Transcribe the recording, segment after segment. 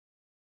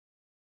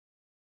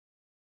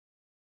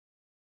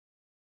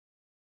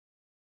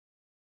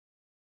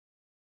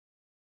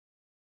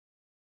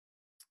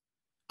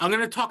I'm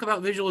going to talk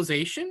about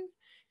visualization,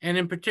 and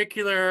in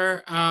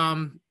particular,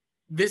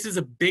 this is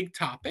a big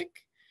topic.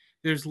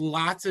 There's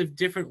lots of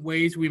different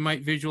ways we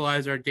might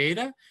visualize our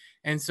data.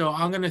 And so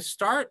I'm going to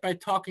start by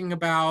talking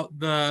about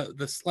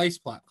the slice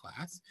plot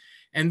class.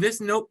 And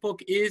this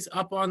notebook is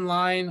up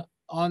online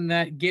on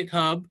that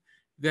GitHub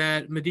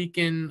that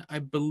Madikin, I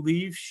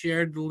believe,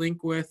 shared the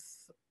link with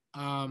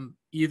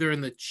either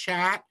in the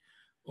chat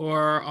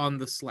or on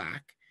the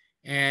Slack.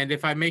 And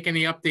if I make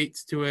any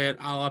updates to it,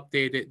 I'll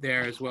update it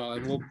there as well.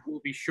 And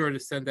we'll be sure to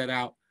send that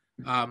out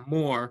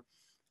more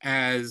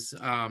as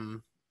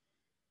the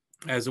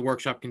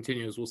workshop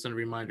continues. We'll send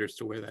reminders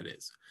to where that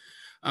is.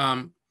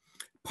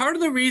 Part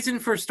of the reason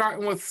for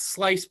starting with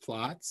slice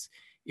plots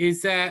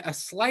is that a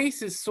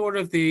slice is sort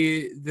of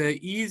the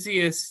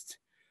easiest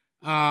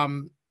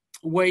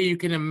way you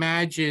can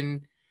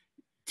imagine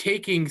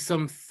taking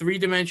some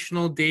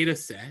three-dimensional data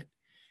set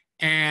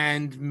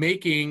and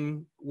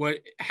making what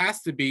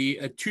has to be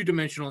a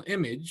two-dimensional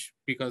image,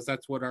 because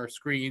that's what our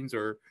screens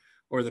or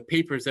the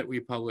papers that we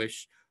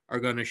publish are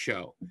going to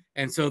show.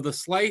 And so the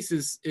slice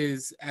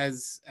is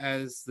as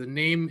the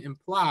name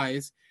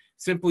implies,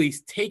 simply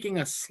taking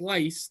a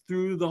slice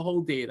through the whole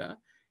data,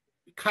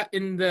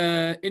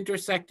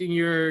 intersecting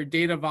your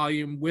data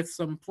volume with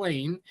some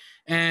plane,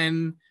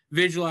 and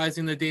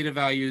visualizing the data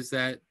values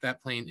that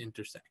plane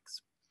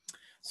intersects.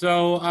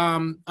 So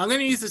I'm going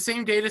to use the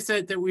same data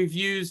set that we've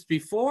used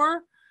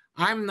before.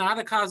 I'm not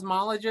a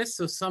cosmologist,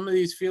 so some of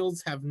these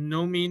fields have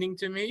no meaning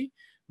to me,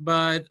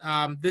 but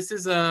this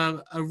is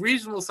a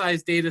reasonable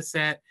sized data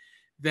set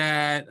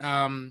that,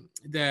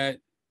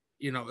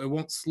 you know, it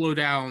won't slow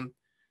down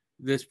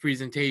this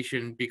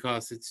presentation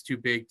because it's too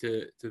big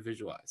to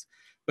visualize.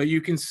 But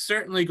you can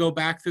certainly go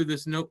back through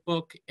this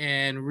notebook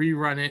and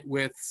rerun it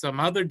with some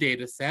other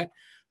data set,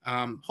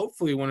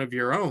 hopefully one of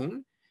your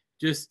own,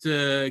 just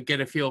to get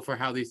a feel for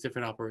how these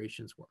different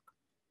operations work.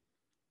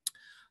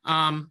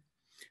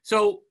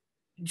 So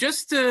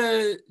just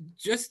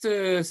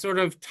to sort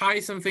of tie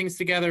some things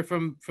together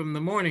from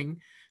the morning,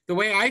 the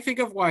way I think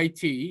of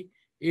yT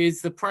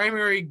is the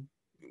primary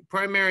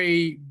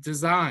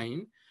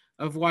design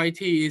of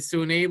yT is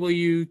to enable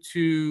you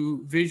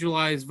to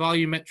visualize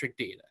volumetric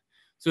data.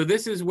 So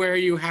this is where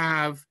you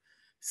have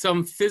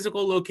some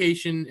physical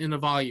location in a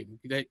volume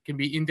that can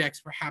be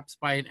indexed perhaps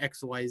by an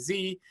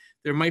XYZ.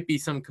 There might be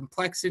some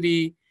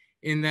complexity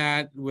in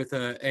that with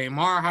a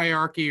AMR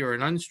hierarchy or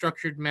an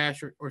unstructured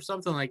mesh or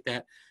something like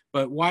that.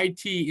 But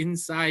yT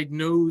inside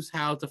knows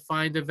how to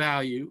find a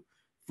value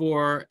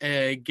for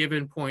a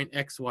given point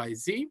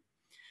XYZ.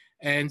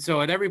 And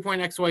so at every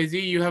point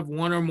XYZ, you have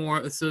one or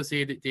more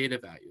associated data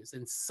values.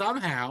 And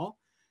somehow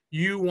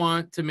you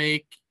want to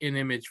make an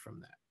image from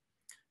that.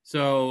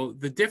 So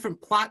the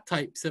different plot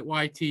types that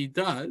yT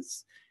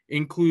does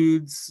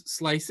includes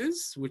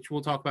slices, which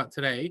we'll talk about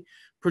today,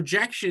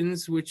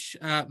 projections, which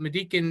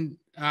Madikin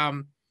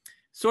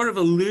sort of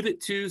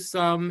alluded to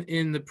some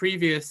in the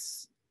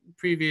previous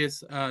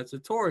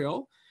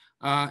tutorial,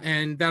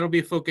 and that'll be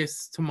a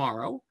focus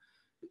tomorrow.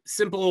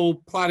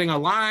 Simple plotting a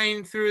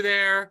line through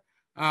there,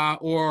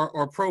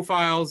 or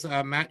profiles.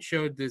 Matt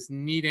showed this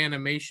neat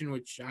animation,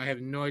 which I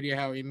have no idea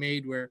how he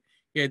made, where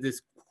he had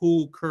this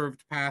cool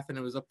curved path and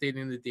it was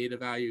updating the data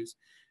values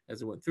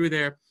as it went through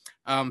there.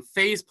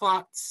 Phase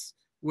plots,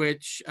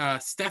 which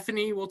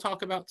Stephanie will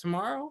talk about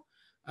tomorrow,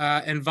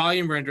 and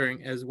volume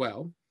rendering as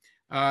well.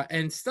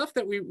 And stuff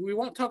that we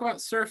won't talk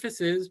about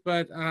surfaces,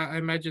 but I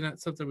imagine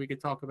that's something we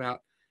could talk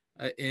about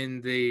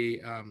in the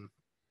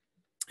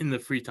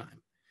free time.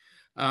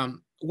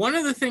 One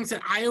of the things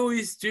that I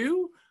always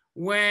do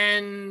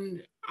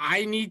when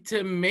I need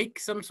to make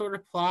some sort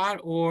of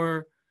plot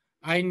or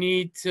I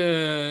need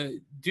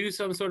to do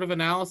some sort of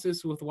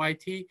analysis with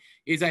yT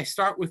is I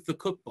start with the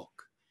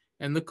cookbook.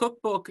 And the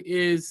cookbook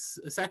is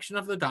a section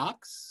of the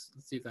docs.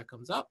 Let's see if that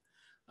comes up.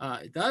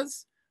 It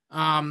does.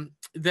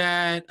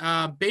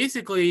 That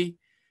basically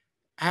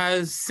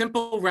has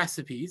simple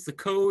recipes, the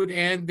code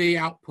and the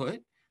output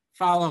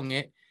following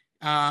it,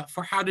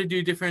 for how to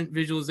do different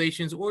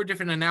visualizations or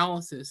different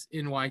analysis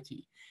in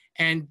yT.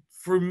 And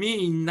for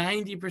me,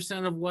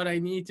 90% of what I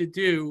need to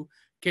do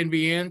can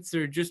be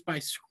answered just by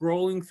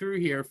scrolling through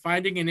here,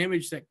 finding an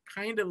image that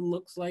kind of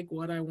looks like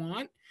what I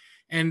want,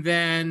 and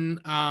then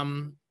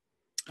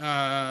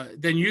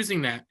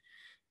using that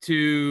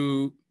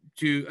to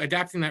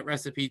adapting that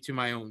recipe to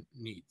my own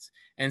needs.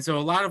 And so a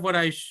lot of what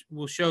I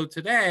will show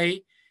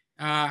today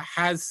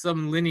has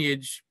some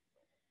lineage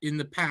in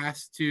the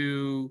past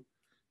to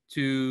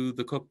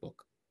the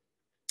cookbook.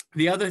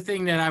 The other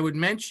thing that I would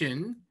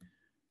mention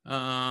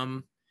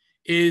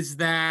is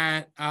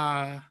that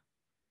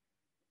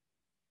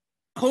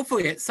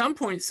hopefully at some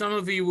point, some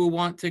of you will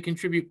want to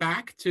contribute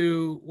back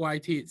to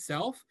yT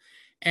itself.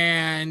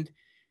 And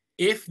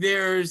if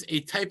there's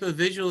a type of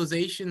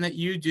visualization that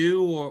you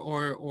do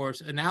or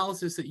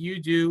analysis that you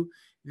do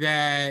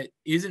that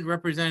isn't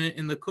represented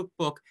in the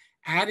cookbook,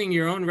 adding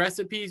your own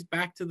recipes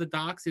back to the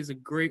docs is a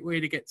great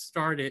way to get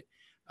started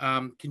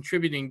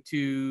contributing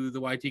to the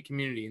yT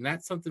community. And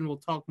that's something we'll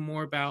talk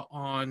more about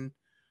on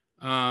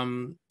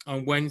on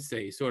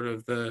Wednesday, sort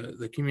of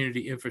the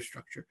community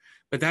infrastructure.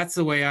 But that's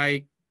the way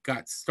I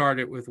got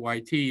started with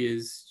yT,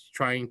 is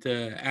trying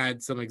to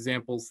add some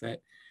examples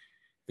that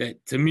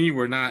to me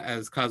were not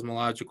as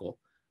cosmological,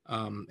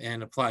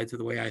 and applied to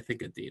the way I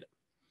think of data.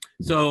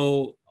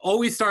 So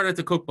always start at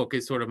the cookbook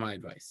is sort of my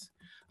advice.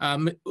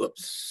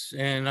 Oops,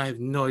 and I have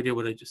no idea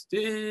what I just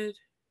did.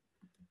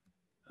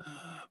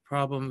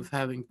 Problem of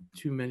having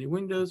too many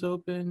windows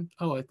open.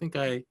 Oh, I think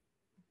I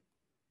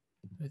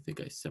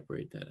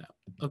separate that out.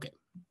 Okay.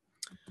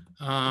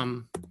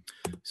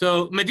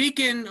 So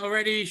Madikin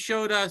already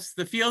showed us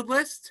the field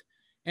list,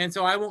 and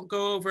so I won't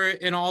go over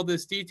it in all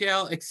this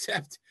detail,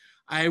 except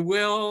I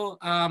will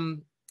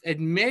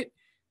admit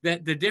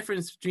that the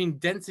difference between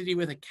density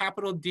with a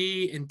capital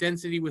D and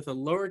density with a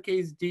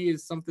lowercase d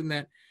is something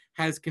that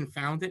has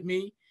confounded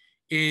me.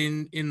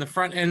 In the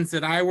front ends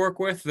that I work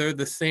with, they're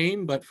the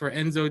same, but for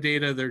Enzo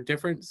data, they're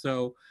different.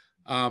 So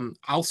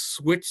I'll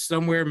switch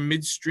somewhere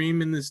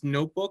midstream in this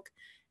notebook,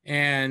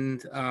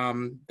 and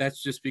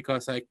that's just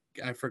because I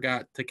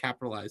forgot to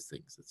capitalize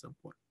things at some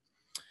point.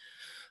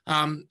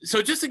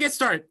 So just to get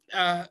started,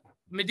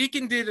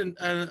 Madikin did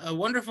a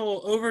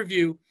wonderful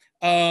overview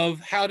of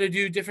how to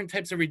do different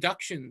types of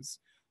reductions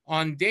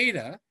on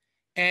data,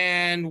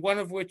 and one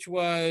of which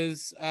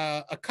was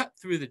a cut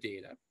through the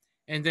data.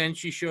 And then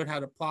she showed how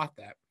to plot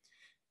that.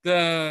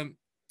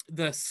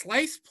 The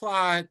slice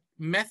plot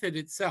method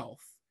itself,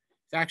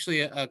 it's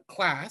actually a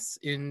class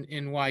in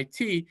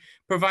yT,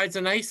 provides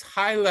a nice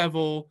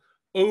high-level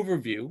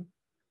overview,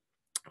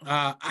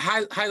 a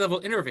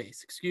high-level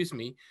interface, excuse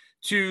me,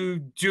 to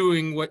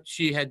doing what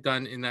she had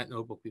done in that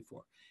notebook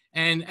before.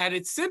 And at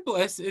its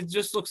simplest, it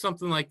just looks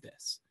something like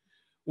this.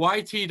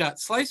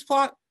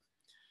 yt.sliceplot,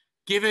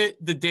 give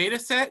it the data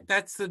set.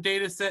 That's the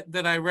data set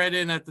that I read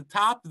in at the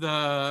top,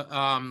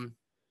 the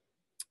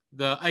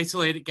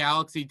isolated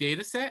galaxy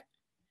data set.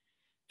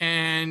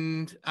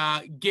 And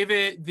give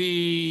it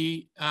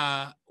the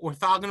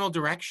orthogonal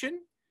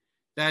direction.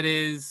 That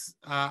is,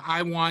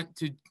 I want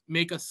to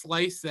make a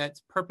slice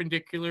that's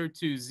perpendicular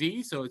to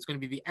Z, so it's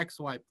going to be the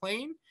XY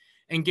plane,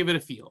 and give it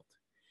a field.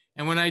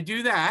 And when I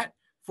do that,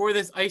 for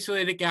this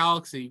isolated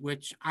galaxy,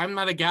 which I'm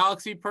not a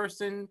galaxy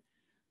person,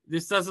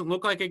 this doesn't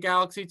look like a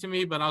galaxy to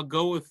me, but I'll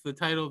go with the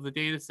title of the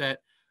data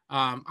set.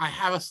 I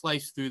have a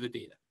slice through the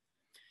data.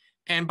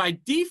 And by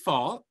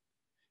default,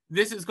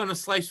 this is going to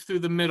slice through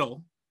the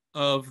middle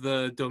of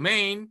the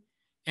domain.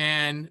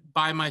 And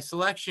by my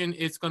selection,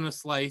 it's going to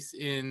slice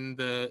in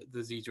the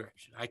Z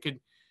direction. I could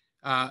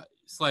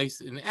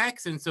slice in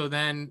X. And so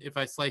then if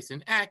I slice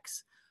in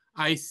X,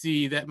 I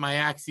see that my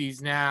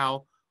axes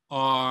now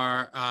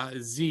are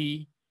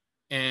Z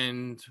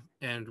and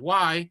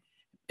Y.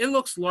 It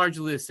looks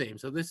largely the same.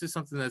 So this is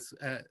something that's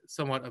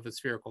somewhat of a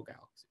spherical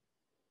galaxy.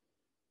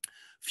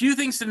 Few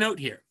things to note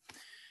here.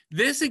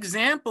 This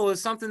example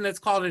is something that's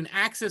called an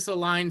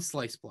axis-aligned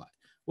slice plot.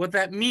 What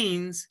that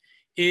means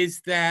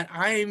is that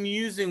I am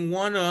using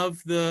one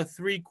of the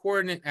 3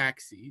 coordinate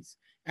axes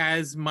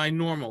as my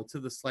normal to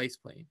the slice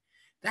plane.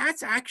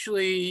 That's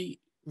actually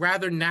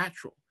rather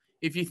natural.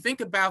 If you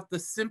think about the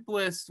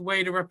simplest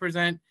way to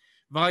represent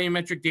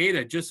volumetric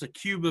data, just a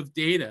cube of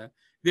data,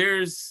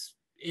 there's,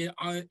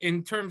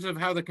 in terms of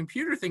how the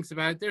computer thinks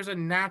about it, there's a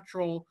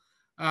natural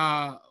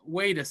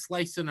way to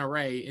slice an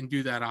array and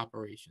do that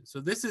operation.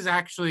 So this is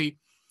actually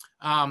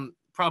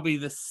probably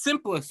the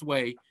simplest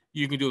way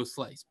you can do a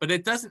slice, but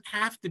it doesn't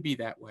have to be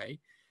that way.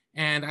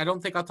 And I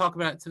don't think I'll talk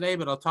about it today,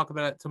 but I'll talk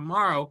about it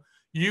tomorrow.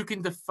 You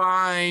can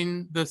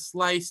define the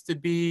slice to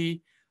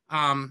be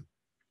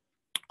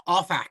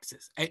off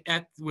axis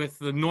with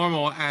the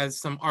normal as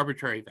some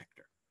arbitrary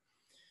vector.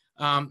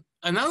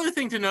 Another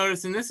thing to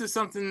notice, and this is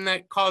something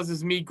that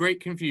causes me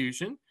great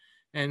confusion,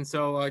 and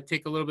so I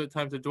take a little bit of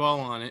time to dwell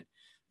on it.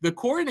 The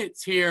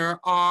coordinates here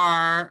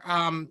are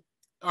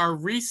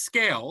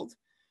rescaled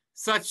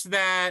such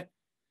that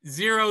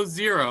 0,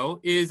 0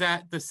 is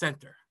at the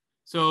center.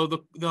 So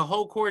the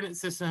whole coordinate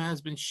system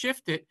has been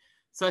shifted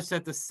such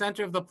that the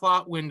center of the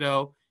plot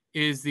window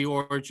is the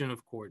origin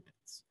of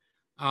coordinates.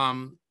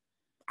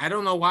 I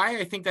don't know why.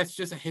 I think that's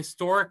just a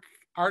historic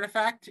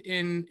artifact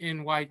in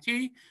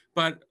yT,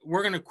 but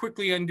we're going to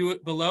quickly undo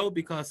it below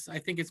because I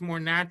think it's more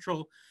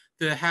natural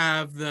to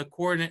have the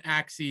coordinate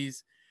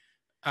axes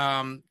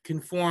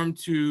conform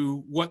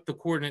to what the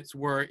coordinates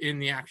were in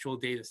the actual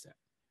data set.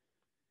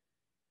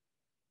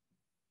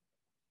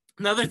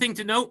 Another thing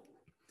to note,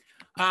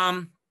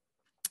 the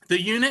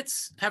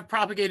units have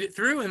propagated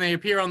through and they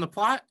appear on the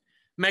plot,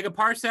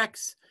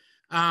 megaparsecs.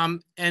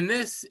 And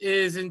this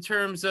is in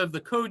terms of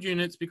the code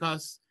units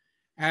because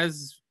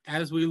as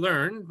we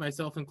learned,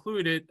 myself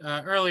included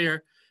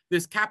earlier,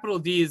 this capital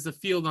D is the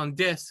field on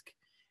disk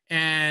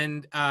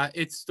and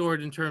it's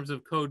stored in terms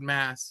of code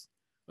mass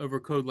over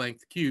code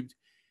length cubed.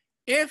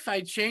 If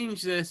I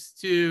change this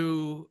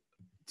to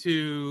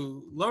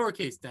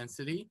lowercase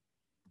density,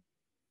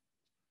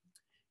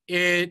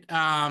 it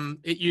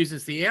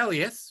uses the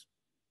alias.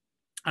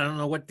 I don't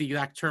know what the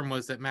exact term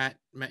was that Matt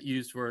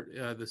used for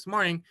this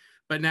morning,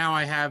 but now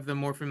I have the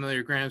more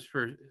familiar grams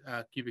per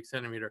cubic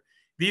centimeter.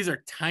 These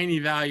are tiny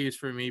values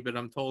for me, but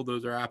I'm told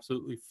those are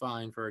absolutely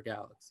fine for a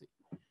galaxy.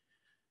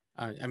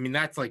 I mean,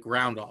 that's like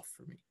round off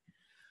for me.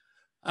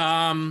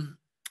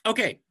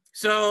 Okay,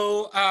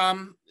 so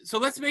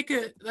let's make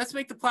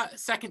the plot a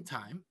second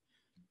time.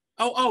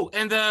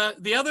 And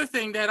the other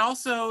thing that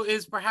also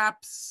is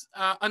perhaps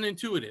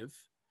unintuitive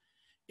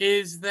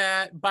is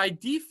that by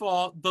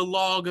default, the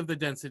log of the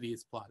density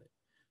is plotted.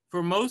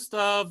 For most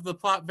of the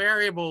plot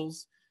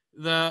variables,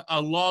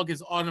 a log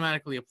is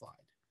automatically applied.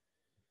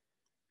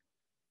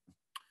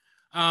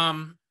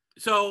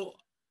 So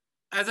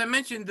as I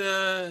mentioned,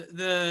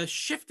 the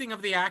shifting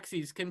of the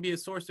axes can be a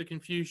source of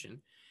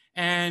confusion,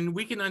 and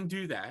we can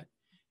undo that.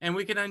 And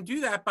we can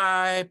undo that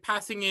by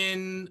passing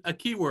in a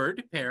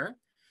keyword pair.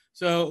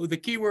 So the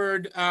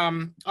keyword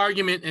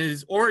argument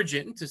is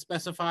origin to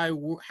specify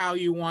how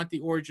you want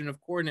the origin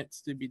of coordinates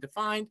to be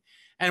defined.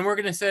 And we're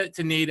going to set it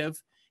to native.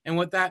 And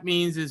what that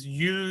means is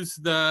use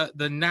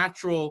the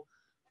natural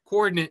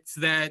coordinates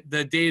that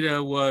the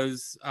data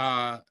was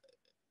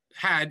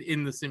had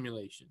in the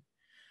simulation.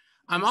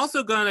 I'm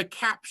also going to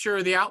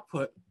capture the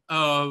output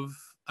of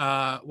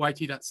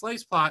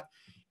yt.sliceplot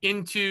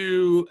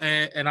into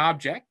an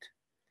object,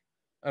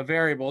 a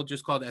variable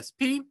just called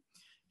sp.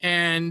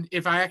 And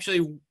if I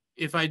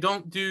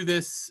don't do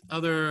this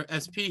other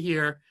sp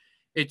here,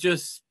 it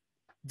just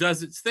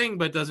does its thing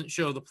but doesn't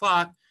show the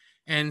plot.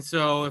 And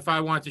so if I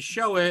want to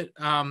show it,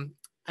 I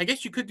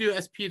guess you could do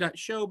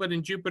sp.show, but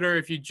in Jupyter,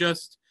 if you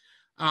just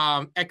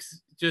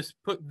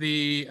put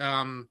the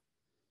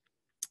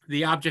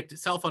object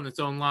itself on its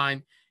own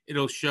line,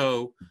 it'll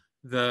show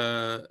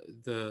the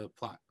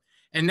plot.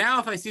 And now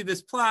if I see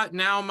this plot,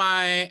 now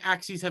my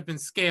axes have been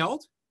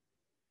scaled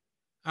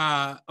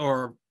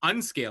or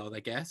unscaled, I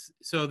guess,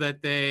 so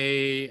that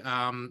they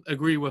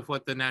agree with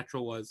what the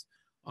natural was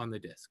on the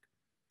disk.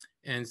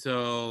 And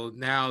so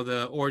now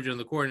the origin of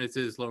the coordinates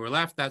is lower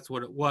left. That's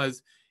what it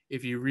was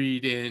if you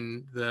read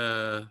in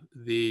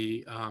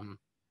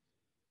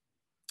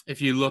if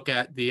you look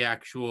at the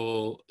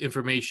actual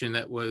information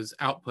that was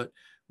output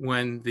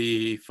when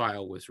the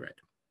file was read.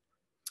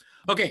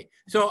 Okay,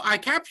 so I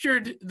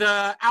captured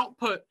the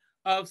output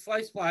of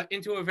sliceplot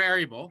into a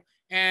variable,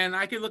 and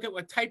I can look at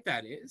what type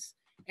that is.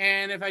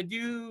 And if I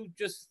do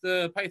just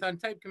the Python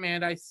type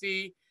command, I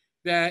see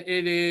that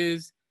it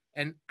is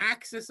an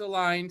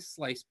axis-aligned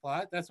slice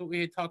plot. That's what we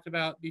had talked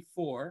about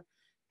before.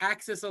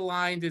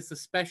 Axis-aligned is the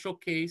special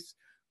case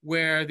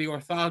where the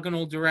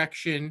orthogonal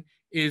direction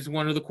is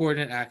one of the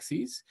coordinate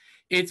axes.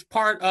 It's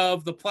part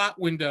of the plot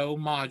window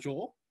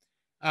module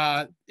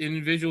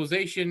in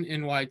visualization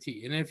in YT.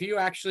 And if you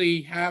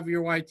actually have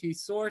your YT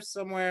source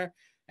somewhere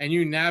and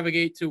you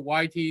navigate to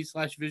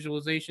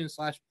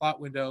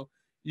YT/visualization/plot window,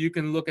 you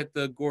can look at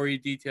the gory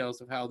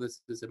details of how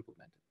this is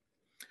implemented.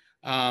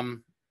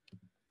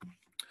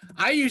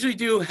 I usually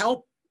do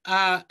help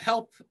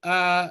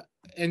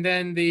and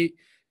then the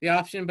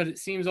option, but it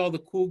seems all the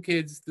cool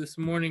kids this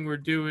morning were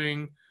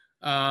doing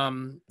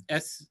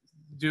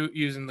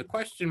using the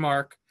question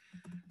mark,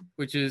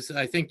 which is,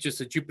 I think,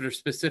 just a Jupyter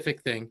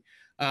specific thing.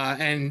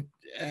 And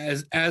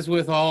as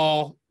with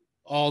all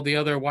the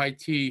other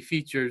YT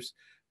features,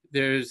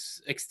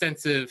 there's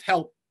extensive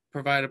help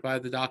provided by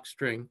the doc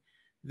string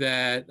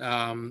that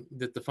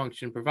the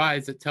function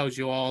provides that tells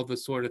you all the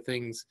sort of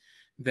things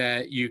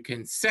that you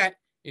can set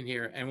in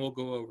here, and we'll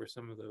go over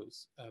some of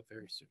those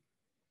very soon.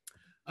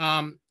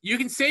 You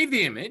can save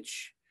the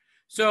image.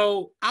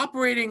 So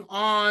operating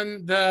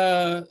on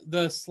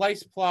the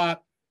slice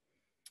plot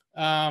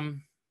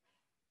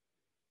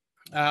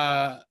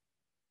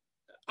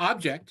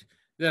object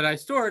that I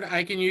stored,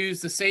 I can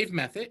use the save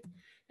method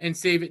and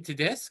save it to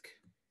disk.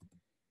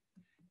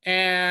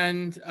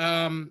 And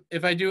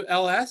if I do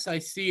ls, I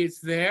see it's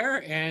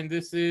there, and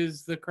this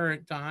is the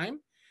current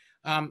time.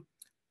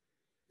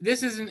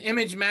 This is an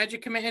image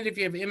magic command. If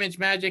you have image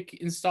magic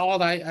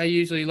installed, I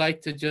usually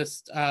like to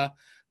just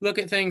look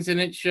at things, and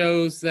it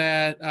shows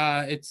that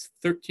it's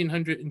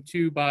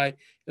 1302 by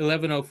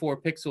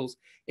 1104 pixels.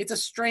 It's a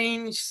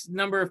strange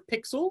number of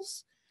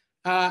pixels,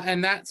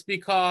 and that's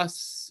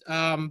because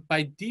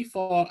by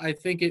default, I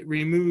think it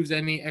removes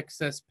any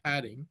excess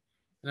padding.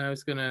 And I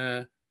was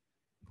gonna,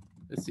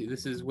 let's see,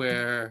 this is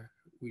where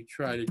we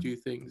try to do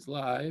things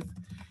live.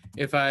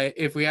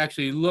 If we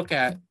actually look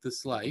at the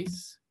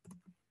slice,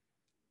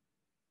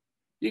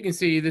 you can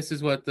see this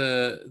is what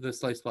the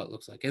slice plot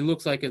looks like. It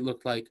looks like it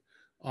looked like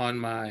on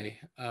my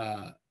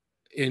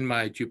in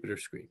my Jupyter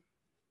screen.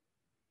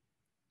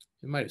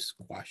 It might have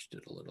squashed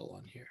it a little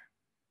on here.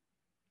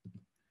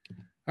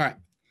 All right.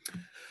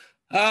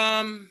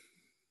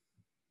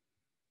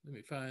 Let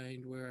me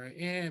find where I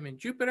am in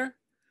Jupyter.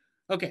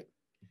 Okay.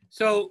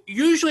 So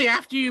usually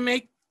after you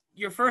make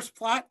your first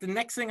plot, the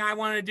next thing I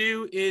want to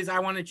do is I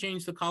want to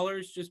change the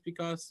colors just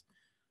because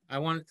I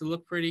want it to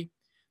look pretty.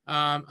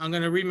 I'm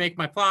going to remake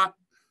my plot.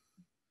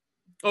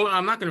 Oh,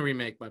 I'm not going to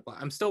remake my plot.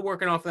 I'm still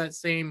working off that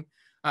same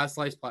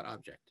slice plot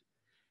object.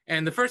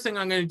 And the first thing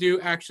I'm going to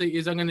do actually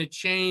is I'm going to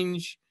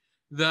change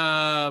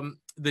the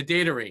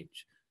data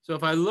range. So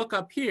if I look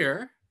up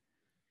here,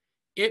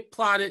 it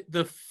plotted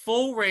the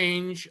full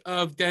range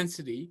of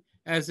density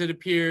as it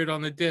appeared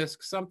on the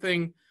disk,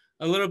 something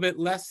a little bit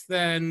less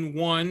than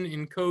 1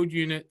 in code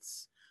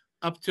units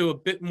up to a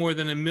bit more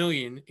than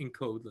 1,000,000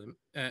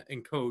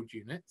 in code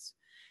units.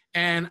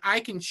 And I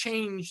can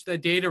change the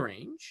data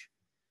range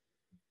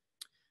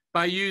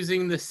by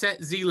using the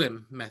set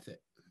zlim method.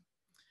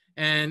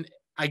 And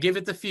I give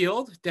it the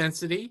field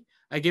density,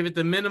 I give it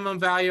the minimum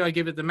value, I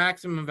give it the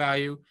maximum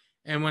value.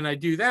 And when I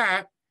do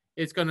that,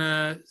 it's going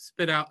to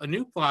spit out a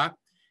new plot.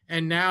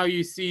 And now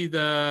you see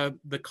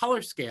the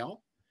color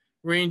scale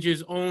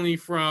ranges only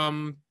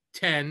from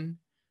 10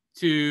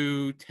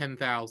 to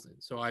 10,000.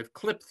 So I've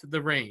clipped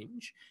the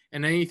range,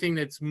 and anything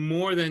that's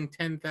more than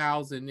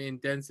 10,000 in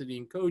density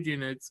in code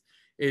units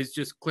is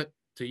just clipped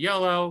to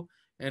yellow,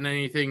 and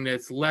anything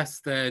that's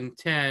less than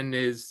 10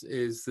 is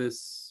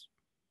this,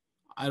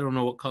 I don't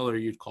know what color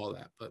you'd call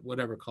that, but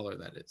whatever color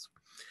that is.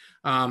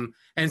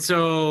 And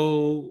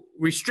so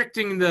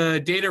restricting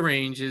the data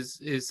range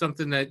is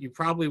something that you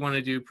probably want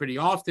to do pretty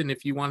often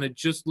if you want to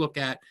just look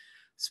at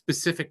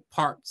specific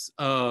parts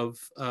of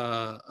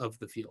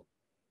the field.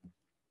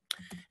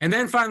 And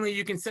then finally,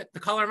 you can set the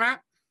color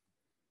map.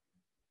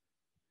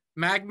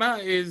 Magma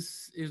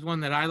is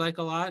one that I like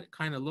a lot. It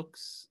kind of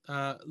looks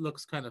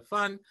kind of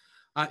fun.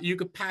 You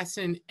could pass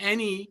in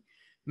any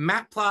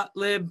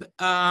matplotlib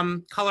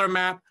color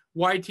map.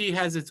 yT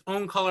has its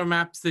own color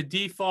maps. The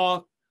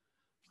default,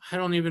 I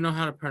don't even know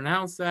how to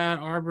pronounce that,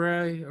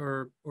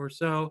 Arbre or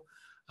so,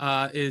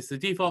 is the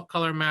default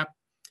color map.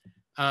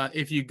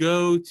 If you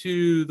go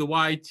to the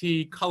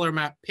yT color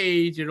map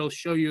page, it'll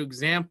show you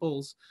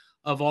examples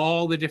of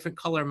all the different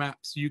color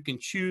maps you can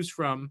choose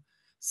from.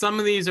 Some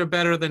of these are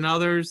better than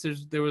others.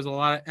 There was a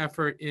lot of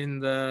effort in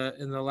the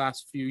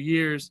last few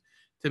years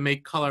to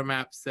make color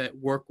maps that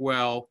work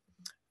well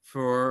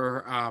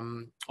for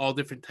all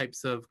different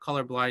types of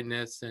color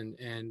blindness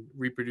and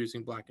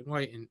reproducing black and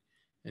white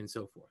and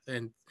so forth.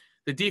 And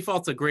the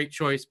default's a great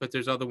choice, but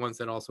there's other ones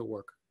that also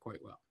work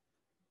quite well.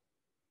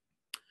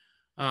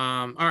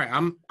 All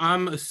right,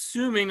 I'm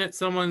assuming that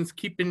someone's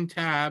keeping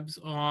tabs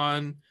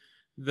on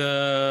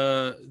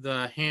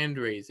the hand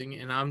raising,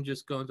 and I'm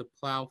just going to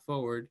plow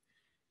forward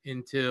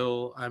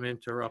until I'm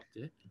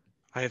interrupted.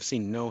 I have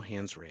seen no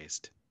hands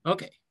raised.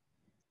 Okay,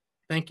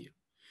 thank you.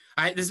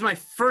 This is my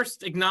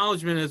first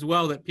acknowledgement as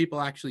well that people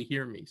actually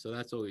hear me, so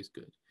that's always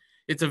good.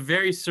 It's a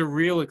very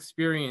surreal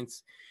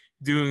experience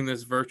doing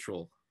this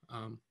virtual.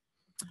 Yeah,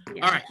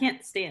 all right. I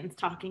can't stand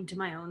talking to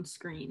my own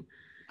screen.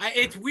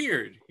 It's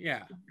weird,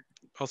 yeah.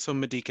 Also,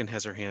 Madikin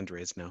has her hand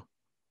raised now.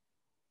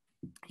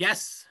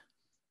 Yes.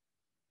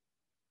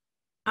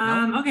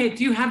 Okay,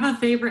 do you have a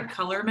favorite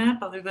color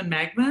map other than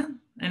Magma?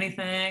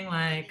 Anything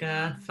like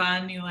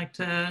fun you like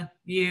to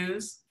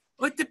use?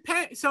 Well, it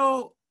depends.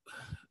 So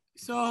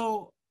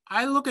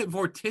I look at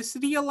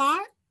vorticity a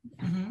lot,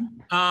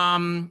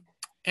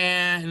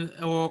 and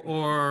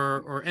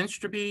or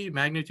entropy,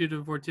 magnitude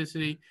of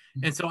vorticity,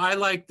 and so I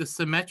like the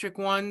symmetric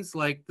ones,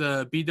 like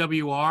the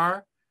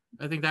BWR.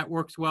 I think that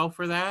works well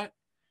for that.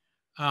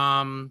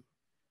 I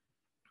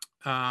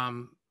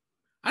don't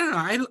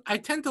know. I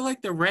tend to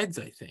like the reds,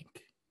 I think.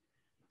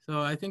 So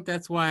I think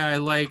that's why I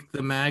like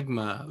the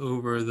Magma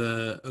over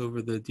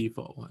the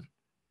default one.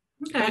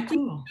 Okay,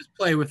 cool. Just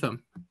play with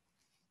them.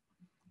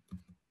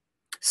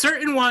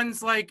 Certain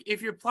ones, like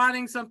if you're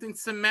plotting something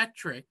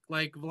symmetric,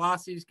 like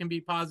velocities can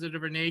be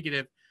positive or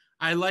negative,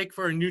 I like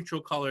for a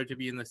neutral color to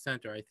be in the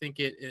center. I think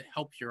it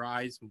helps your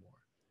eyes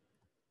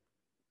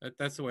more.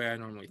 That's the way I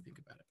normally think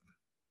about it.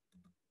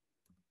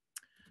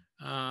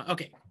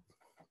 Okay,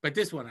 but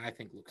this one I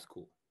think looks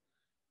cool.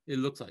 It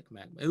looks like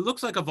magma. It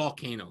looks like a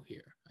volcano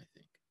here, I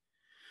think.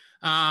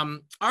 All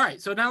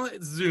right, so now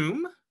let's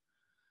zoom.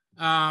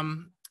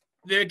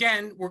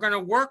 Again, we're going to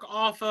work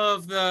off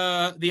of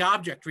the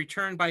object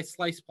returned by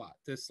slice plot,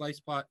 the slice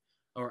plot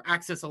or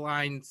axis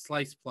aligned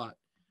slice plot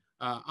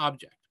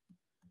object.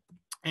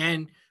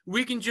 And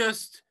we can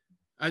just,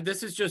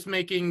 this is just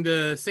making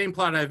the same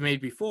plot I've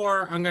made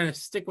before. I'm going to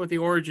stick with the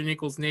origin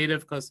equals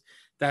native because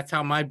that's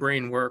how my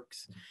brain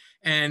works.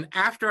 And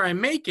after I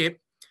make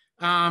it,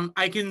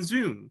 I can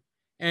zoom.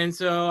 And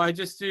so I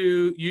just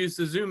use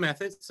the zoom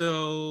method.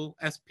 So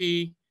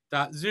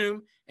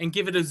sp.zoom and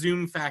give it a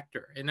zoom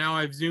factor. And now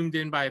I've zoomed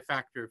in by a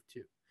factor of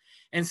 2.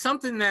 And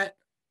something that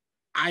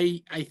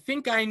I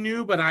think I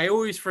knew, but I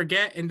always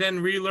forget and then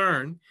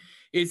relearn,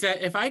 is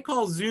that if I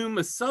call zoom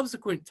a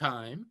subsequent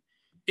time,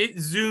 it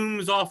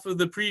zooms off of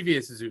the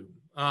previous zoom.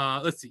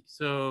 Let's see.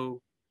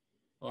 So,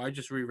 I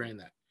just reran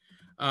that.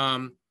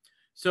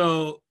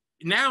 So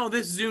now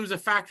this zooms a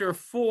factor of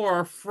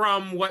 4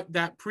 from what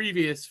that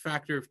previous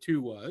factor of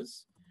 2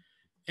 was.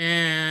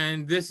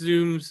 And this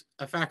zooms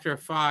a factor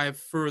of 5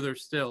 further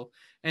still.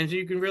 And so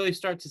you can really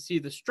start to see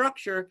the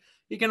structure.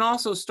 You can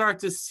also start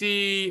to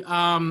see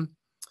where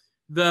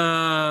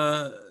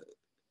the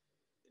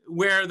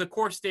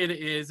coarse data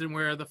is and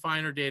where the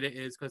finer data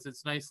is, because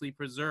it's nicely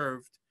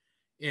preserved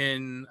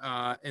in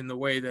the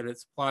way that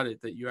it's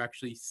plotted, that you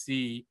actually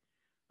see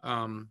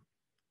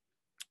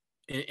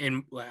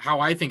in how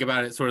I think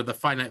about it, sort of the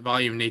finite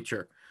volume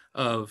nature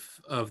of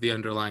the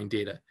underlying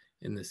data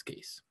in this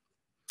case.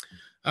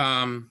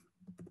 I'm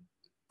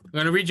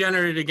going to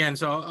regenerate it again.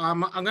 So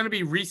I'm going to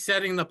be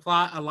resetting the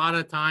plot a lot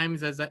of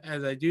times as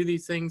I do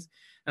these things.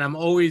 And I'm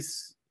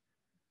always,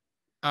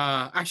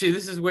 actually,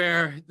 this is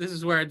where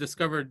I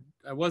discovered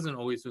I wasn't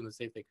always doing the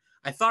same thing.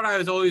 I thought I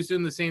was always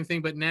doing the same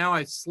thing, but now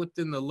I slipped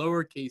in the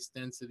lowercase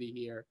density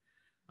here.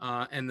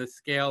 And the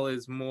scale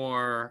is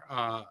more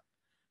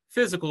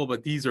physical,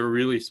 but these are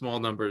really small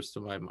numbers to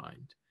my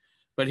mind.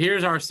 But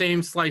here's our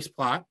same slice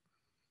plot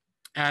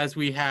as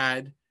we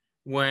had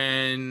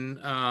when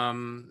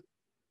I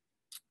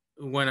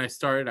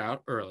started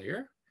out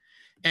earlier.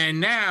 And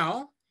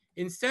now,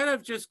 instead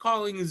of just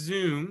calling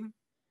zoom,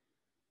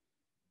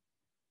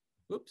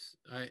 whoops,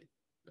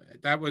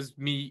 that was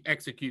me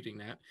executing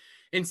that.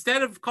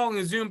 Instead of calling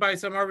a zoom by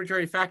some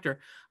arbitrary factor,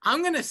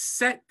 I'm going to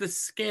set the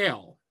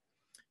scale,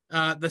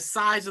 the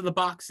size of the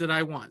box that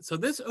I want. So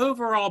this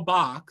overall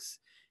box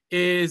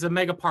is a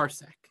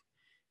megaparsec.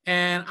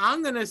 And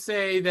I'm going to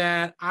say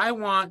that I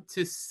want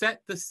to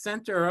set the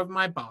center of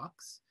my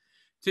box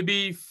to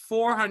be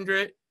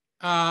 400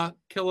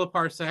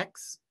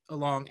 kiloparsecs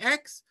along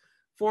X,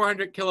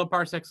 400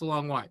 kiloparsecs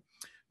along Y.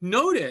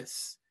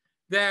 Notice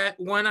that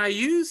when I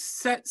use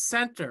set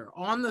center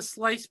on the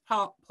slice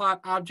plot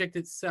object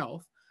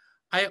itself,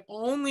 I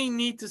only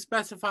need to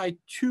specify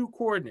 2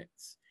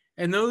 coordinates.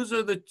 And those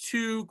are the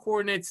 2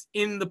 coordinates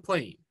in the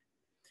plane.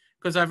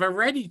 Because I've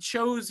already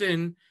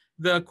chosen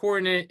the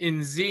coordinate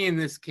in Z in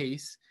this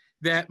case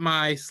that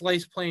my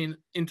slice plane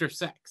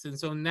intersects. And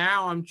so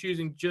now I'm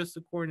choosing just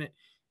the coordinate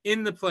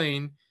in the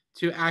plane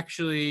to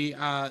actually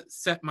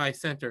set my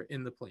center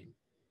in the plane.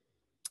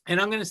 And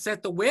I'm going to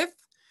set the width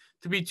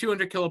to be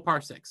 200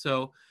 kiloparsecs.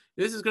 So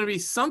this is going to be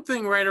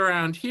something right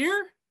around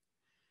here.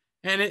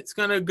 And it's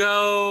going to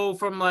go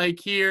from like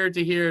here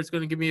to here. It's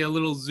going to give me a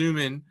little zoom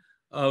in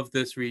of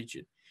this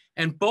region.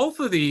 And both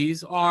of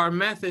these are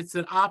methods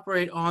that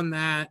operate on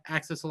that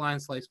axis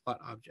aligned slice plot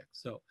object.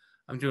 So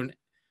I'm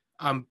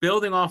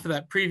building off of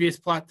that previous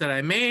plot that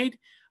I made.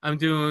 I'm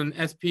doing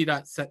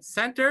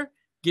sp.setCenter,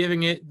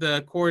 giving it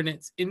the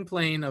coordinates in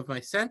plane of my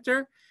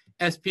center,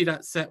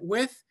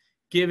 sp.setWidth,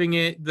 giving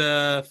it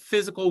the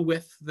physical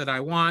width that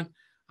I want.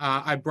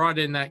 I brought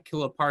in that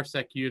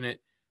kiloparsec unit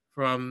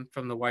from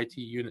the YT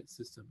unit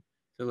system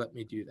to let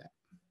me do that.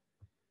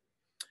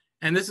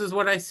 And this is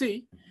what I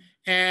see.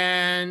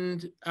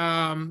 And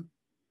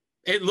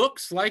it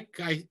looks like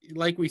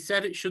we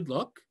said it should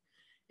look.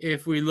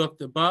 If we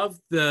looked above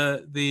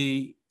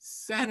the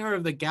center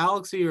of the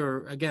galaxy,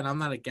 or again, I'm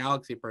not a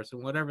galaxy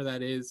person, whatever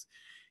that is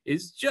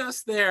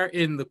just there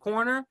in the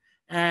corner,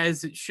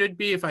 as it should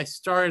be if I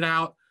started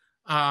out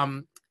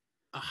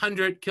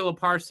 100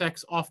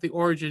 kiloparsecs off the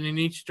origin in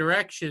each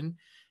direction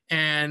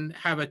and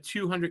have a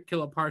 200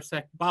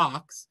 kiloparsec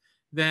box,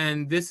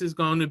 then this is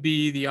going to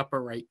be the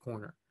upper right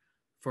corner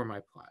for my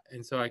plot.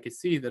 And so I can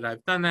see that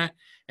I've done that.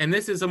 And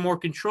this is a more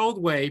controlled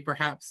way,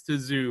 perhaps, to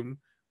zoom,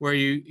 where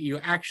you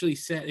actually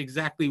set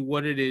exactly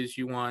what it is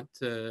you want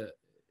in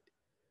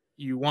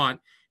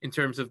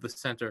terms of the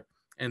center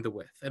and the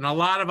width. And a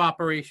lot of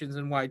operations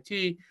in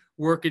YT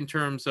work in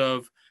terms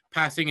of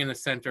passing in a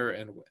center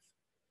and a width.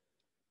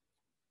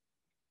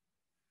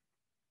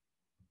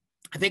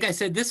 I think I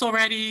said this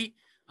already.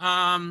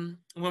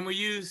 When we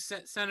use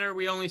set center,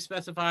 we only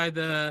specify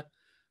the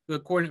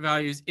coordinate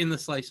values in the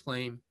slice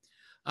plane.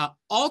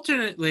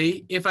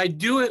 Alternately, if I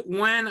do it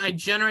when I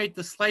generate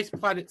the slice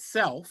plot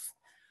itself,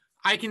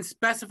 I can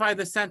specify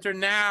the center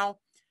now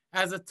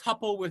as a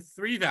tuple with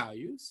 3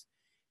 values.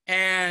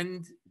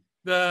 And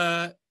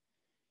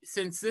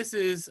since this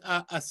is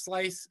a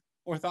slice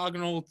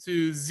orthogonal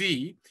to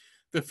Z,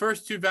 the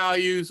first 2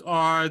 values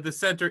are the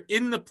center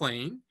in the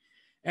plane.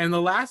 And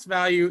the last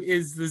value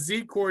is the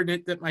Z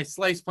coordinate that my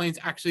slice plane is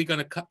actually going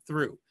to cut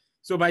through.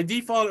 So by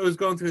default, it was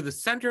going through the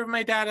center of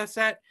my data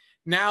set.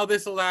 Now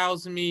this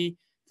allows me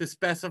to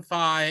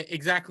specify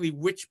exactly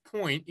which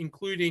point,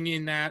 including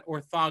in that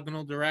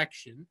orthogonal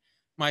direction,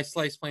 my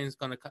slice plane is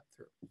going to cut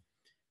through.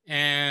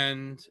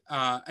 And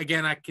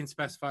again, I can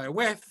specify a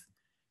width.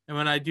 And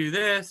when I do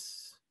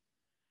this,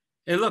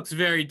 it looks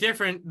very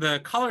different.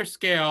 The color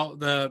scale,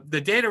 the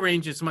data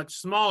range is much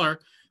smaller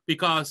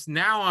because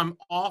now I'm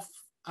off.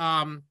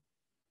 I'm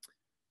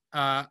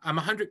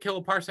 100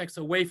 kiloparsecs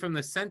away from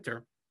the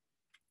center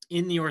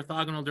in the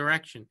orthogonal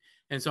direction.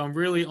 And so I'm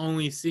really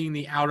only seeing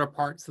the outer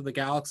parts of the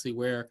galaxy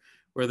where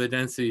the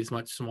density is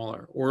much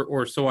smaller,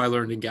 or so I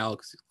learned in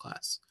galaxy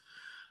class.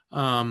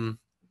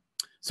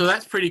 So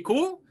that's pretty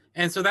cool.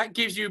 And so that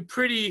gives you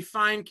pretty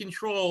fine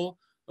control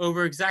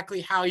over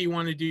exactly how you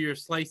want to do your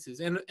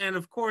slices. And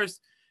of course,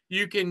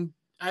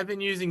 I've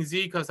been using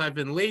Z because I've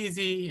been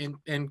lazy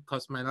and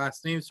because my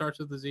last name starts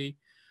with a Z.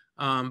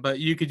 But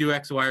you could do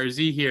X, Y, or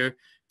Z here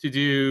to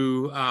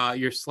do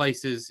your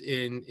slices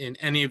in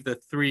any of the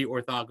 3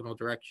 orthogonal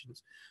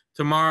directions.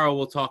 Tomorrow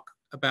we'll talk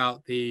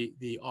about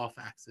the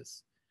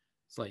off-axis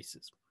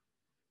slices.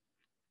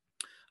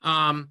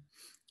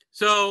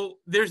 So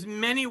there's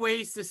many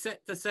ways to set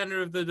the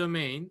center of the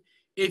domain.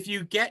 If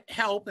you get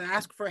help,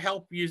 ask for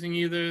help using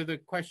either the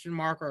question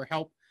mark or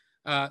help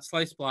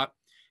slice plot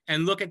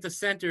and look at the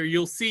center,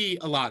 you'll see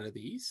a lot of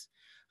these.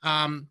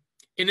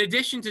 In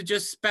addition to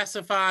just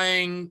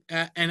specifying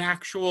an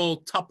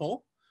actual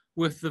tuple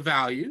with the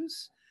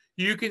values,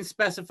 you can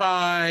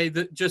specify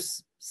the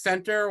just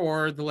center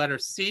or the letter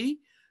C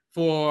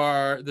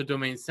for the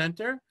domain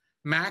center,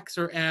 max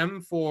or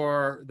M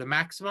for the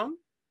maximum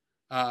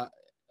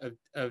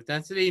of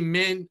density,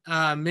 min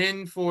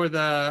for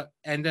the,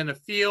 and then a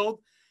field.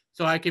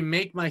 So I can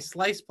make my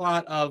slice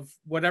plot of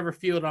whatever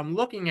field I'm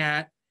looking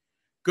at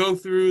go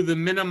through the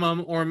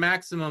minimum or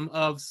maximum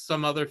of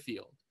some other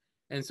field.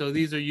 And so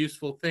these are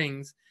useful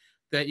things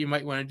that you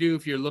might want to do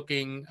if you're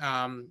looking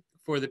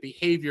for the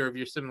behavior of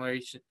your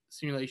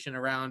simulation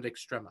around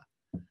extrema,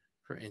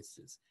 for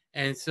instance.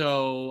 And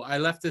so I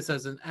left this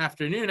as an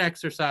afternoon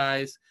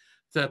exercise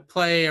to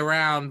play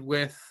around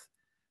with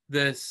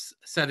this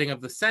setting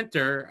of the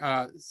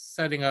center,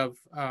 setting of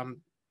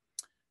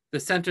the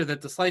center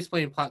that the slice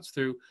plane plots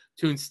through,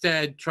 to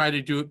instead try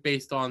to do it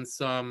based on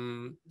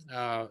some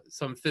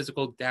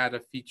physical data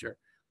feature,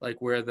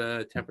 like where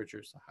the temperature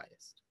is the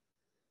highest.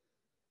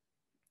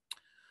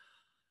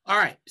 All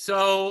right,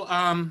 so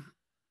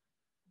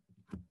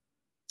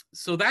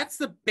so that's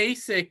the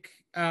basic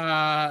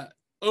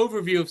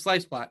overview of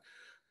slice plot.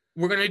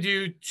 We're going to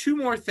do two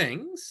more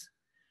things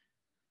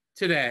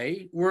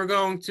today. We're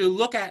going to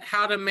look at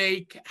how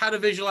to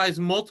visualize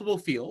multiple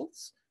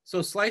fields.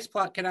 So slice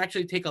plot can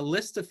actually take a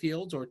list of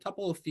fields or a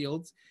tuple of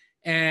fields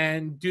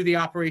and do the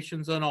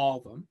operations on all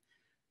of them.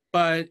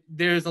 But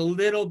there's a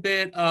little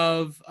bit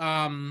of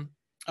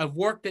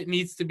work that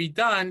needs to be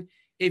done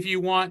if you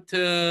want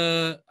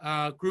to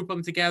group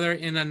them together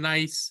in a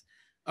nice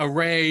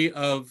array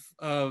of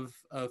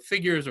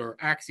figures or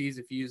axes,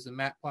 if you use the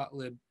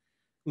matplotlib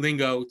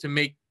lingo, to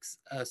make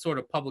a sort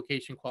of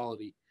publication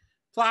quality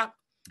plot.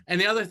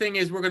 And the other thing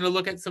is we're going to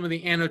look at some of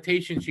the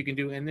annotations you can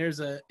do. And there's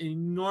an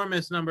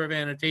enormous number of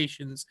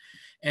annotations.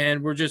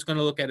 And we're just going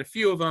to look at a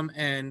few of them.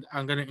 And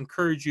I'm going to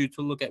encourage you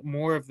to look at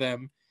more of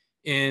them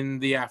in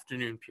the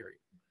afternoon period.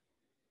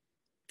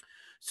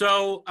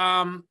 So,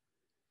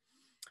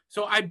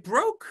 so I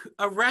broke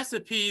a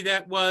recipe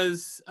that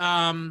was,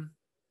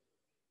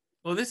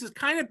 well, this is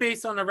kind of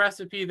based on a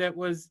recipe that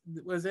was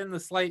in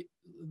the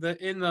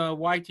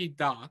yT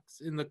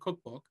docs, in the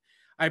cookbook.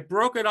 I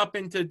broke it up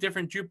into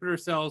different Jupyter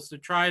cells to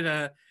try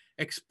to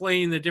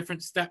explain the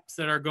different steps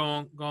that are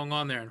going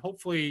on there. And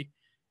hopefully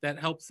that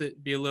helps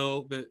it be a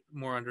little bit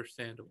more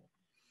understandable.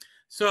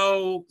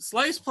 So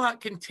slice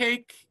plot can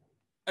take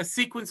a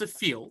sequence of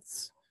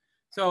fields.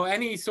 So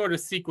any sort of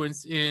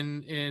sequence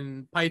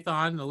in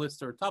Python, a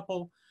list or a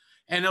tuple,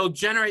 and it'll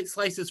generate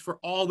slices for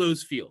all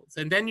those fields.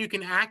 And then you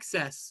can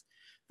access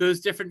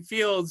those different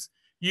fields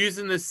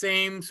using the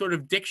same sort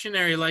of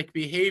dictionary-like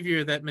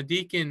behavior that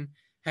Madikin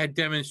had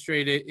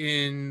demonstrated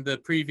in the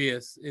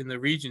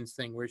regions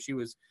thing, where she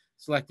was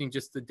selecting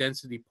just the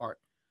density part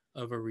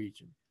of a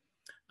region.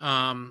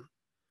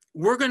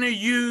 We're going to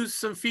use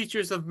some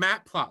features of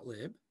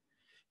matplotlib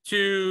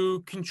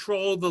to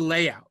control the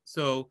layout.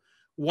 So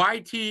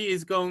yT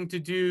is going to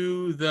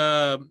do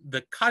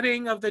the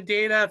cutting of the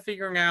data,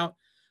 figuring out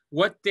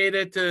what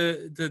data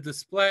to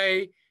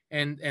display,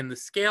 and the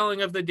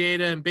scaling of the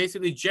data, and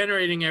basically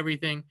generating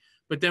everything.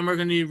 But then we're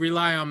going to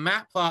rely on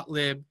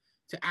matplotlib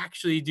to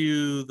actually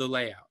do the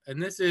layout.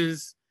 And this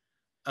is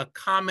a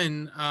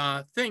common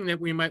thing that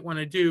we might want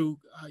to do.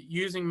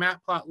 Using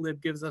matplotlib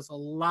gives us a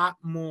lot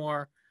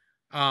more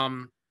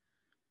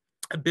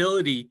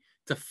ability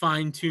to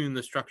fine tune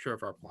the structure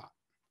of our plot.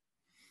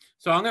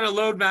 So I'm going to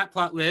load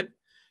matplotlib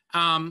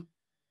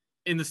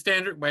in the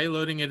standard way,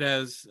 loading it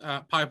as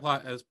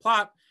pyplot as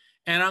plot.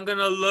 And I'm going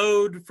to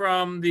load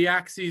from the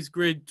Axes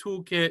Grid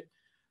toolkit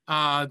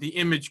the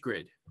image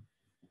grid.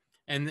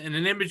 And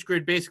an image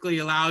grid basically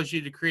allows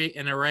you to create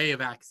an array of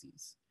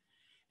axes.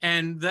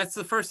 And that's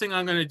the first thing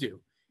I'm going to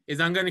do, is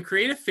I'm going to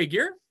create a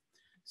figure.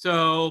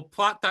 So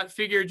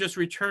plot.figure just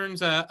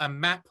returns a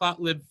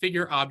matplotlib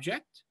figure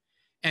object.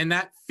 And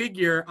that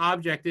figure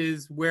object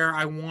is where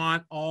I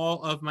want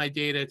all of my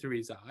data to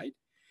reside.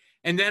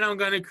 And then I'm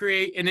going to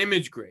create an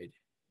image grid.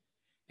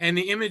 And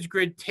the image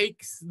grid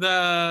takes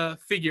the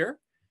figure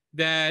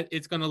that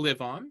it's going to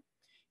live on.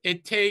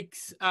 It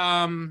takes,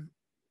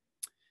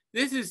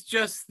 this is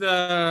just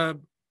the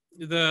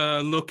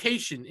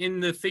location in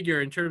the figure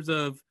in terms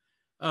of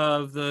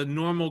the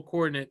normal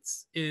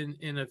coordinates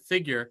in a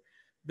figure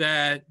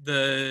that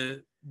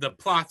the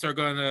plots are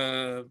going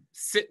to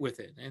sit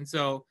within. And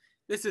so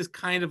this is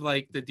kind of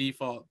like the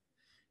default,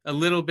 a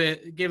little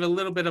bit, give a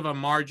little bit of a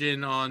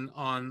margin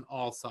on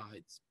all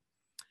sides.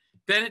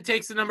 Then it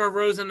takes the number of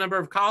rows and number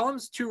of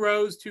columns, 2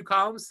 rows, 2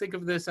 columns. Think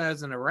of this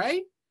as an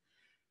array.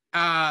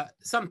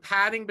 Some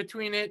padding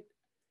between it.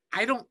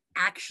 I don't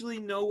actually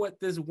know what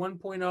this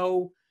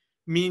 1.0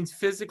 means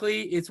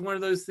physically. It's one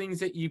of those things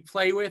that you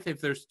play with.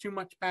 If there's too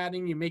much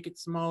padding, you make it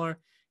smaller.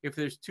 If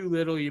there's too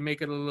little, you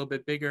make it a little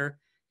bit bigger.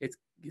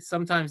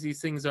 Sometimes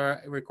these things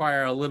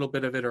require a little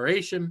bit of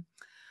iteration.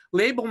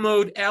 Label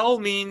mode L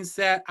means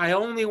that I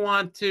only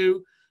want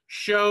to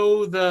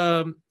show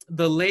the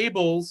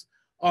labels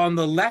on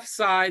the left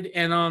side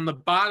and on the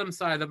bottom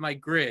side of my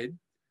grid.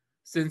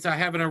 Since I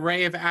have an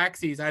array of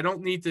axes, I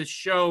don't need to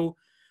show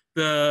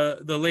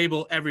the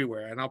label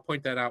everywhere, and I'll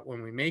point that out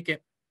when we make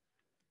it.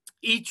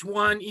 Each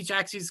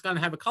axis is going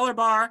to have a color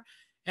bar,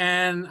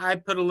 and I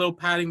put a little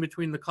padding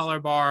between the color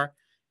bar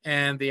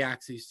and the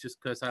axes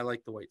just because I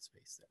like the white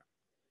space there.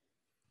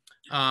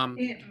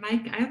 Hey,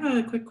 Mike, I have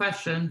a quick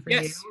question for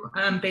yes.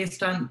 you.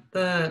 Based on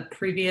the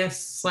previous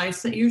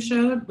slice that you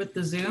showed with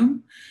the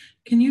zoom,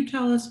 can you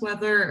tell us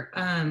whether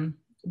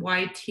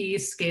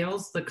yT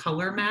scales the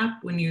color map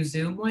when you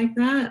zoom like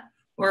that,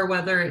 or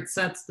whether it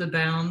sets the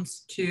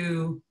bounds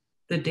to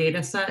the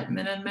data set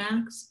min and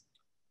max?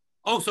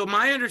 Oh, so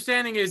my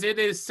understanding is it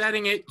is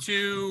setting it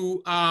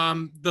to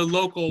the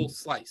local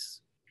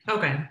slice.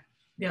 Okay.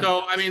 Yep.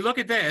 So, I mean, look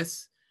at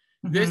this.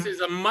 This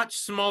is a much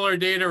smaller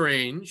data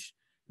range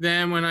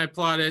than when I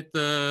plotted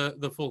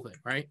the full thing,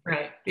 right?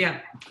 Right. Yeah.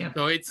 Yeah.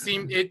 So it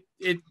seemed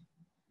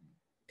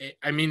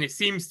I mean, it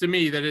seems to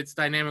me that it's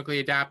dynamically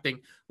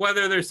adapting.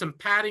 Whether there's some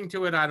padding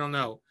to it, I don't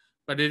know,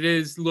 but it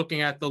is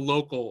looking at the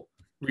local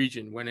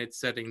region when it's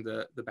setting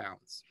the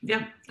bounds.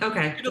 Yep.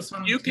 Okay.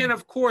 You can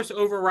of course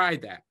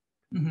override that,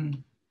 mm-hmm.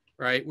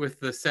 right, with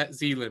the set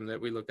zlim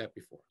that we looked at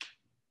before.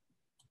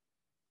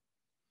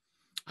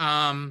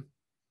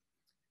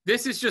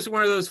 This is just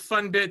one of those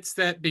fun bits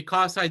that,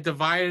 because I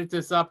divided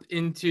this up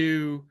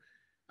into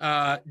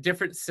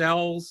different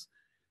cells,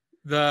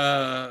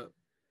 the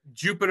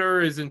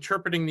Jupyter is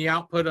interpreting the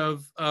output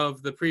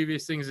of the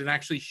previous things and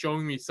actually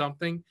showing me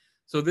something.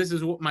 So this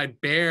is what my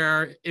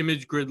bare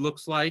image grid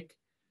looks like.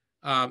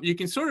 You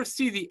can sort of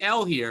see the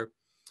L here.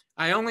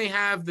 I only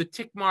have the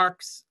tick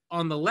marks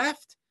on the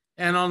left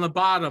and on the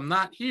bottom,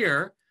 not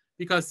here,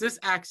 because this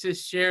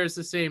axis shares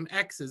the same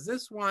X as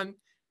this one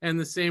and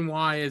the same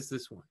Y as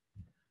this one.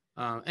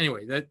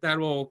 Anyway,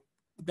 that'll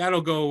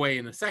go away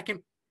in a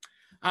second.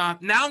 Now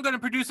I'm going to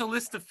produce a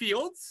list of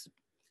fields: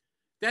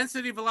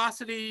 density,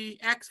 velocity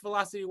X,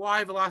 velocity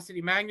Y,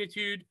 velocity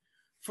magnitude.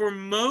 For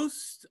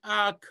most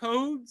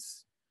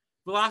codes,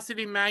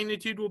 velocity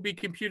magnitude will be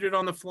computed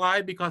on the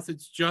fly because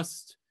it's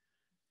just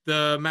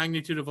the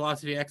magnitude of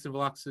velocity X and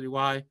velocity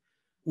Y.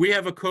 We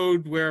have a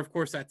code where, of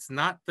course, that's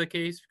not the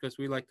case because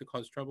we like to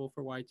cause trouble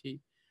for YT.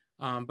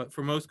 But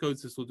for most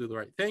codes, this will do the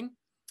right thing.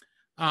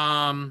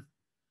 I'm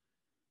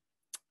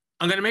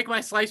going to make my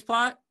slice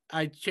plot.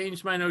 I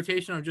changed my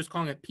notation. I'm just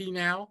calling it P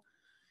now.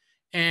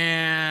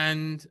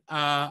 And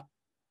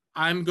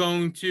I'm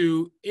going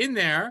to, in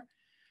there,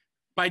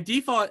 by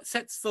default, it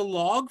sets the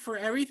log for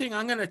everything.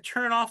 I'm going to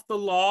turn off the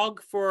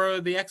log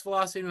for the X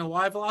velocity and the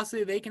Y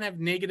velocity. They can have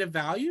negative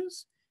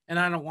values, and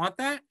I don't want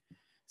that.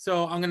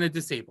 So I'm going to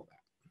disable that.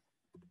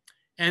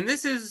 And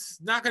this is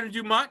not going to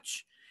do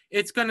much.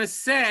 It's going to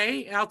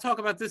say, I'll talk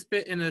about this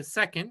bit in a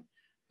second.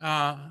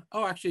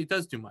 Oh, actually, it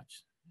does do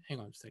much. Hang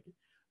on a second.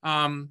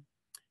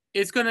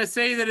 It's going to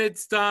say that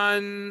it's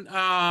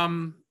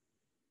done,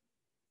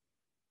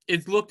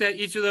 it's looked at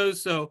each of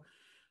those. So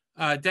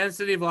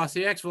density,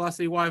 velocity X,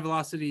 velocity Y,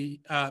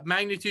 velocity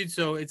magnitude.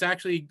 So it's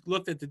actually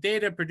looked at the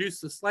data,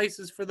 produced the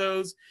slices for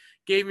those,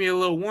 gave me a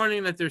little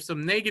warning that there's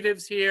some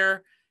negatives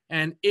here.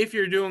 And if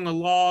you're doing a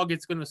log,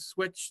 it's going to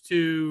switch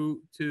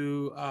to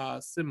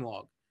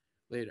symlog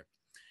later.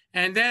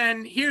 And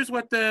then here's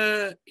what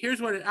it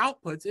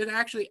outputs. It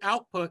actually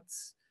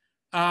outputs,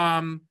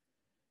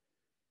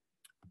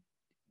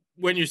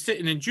 when you're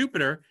sitting in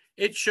Jupyter,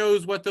 it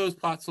shows what those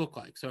plots look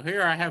like. So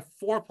here I have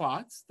 4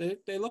 plots.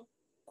 They look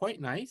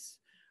quite nice.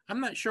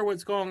 I'm not sure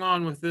what's going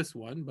on with this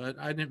one, but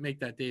I didn't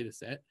make that data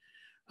set.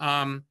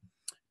 But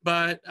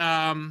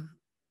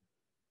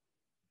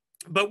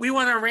we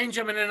want to arrange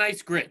them in a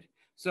nice grid.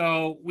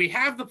 So we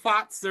have the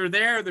plots. They're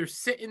there. They're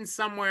sitting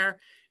somewhere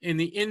in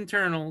the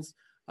internals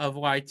of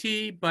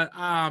YT, but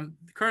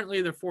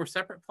currently they're 4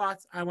 separate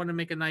plots. I want to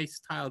make a nice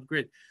tiled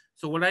grid.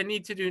 So what I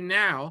need to do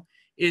now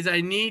is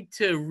I need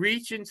to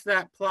reach into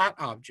that plot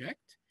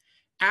object,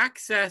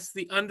 access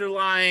the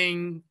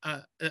underlying,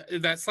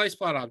 that slice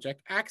plot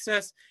object,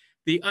 access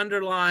the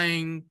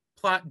underlying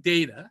plot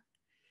data,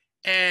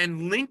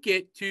 and link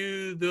it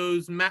to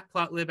those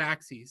matplotlib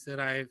axes that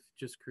I've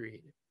just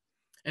created.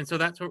 And so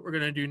that's what we're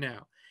going to do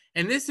now.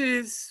 And this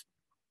is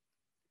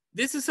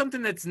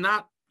something that's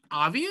not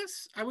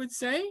obvious, I would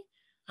say,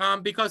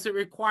 because it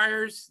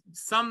requires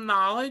some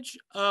knowledge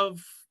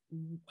of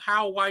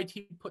how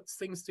YT puts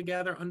things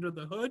together under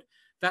the hood.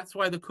 That's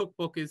why the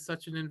cookbook is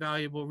such an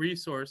invaluable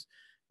resource,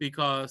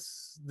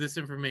 because this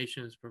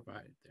information is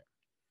provided there.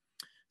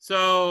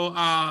 So,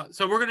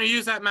 so we're going to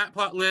use that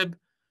matplotlib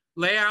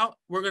layout.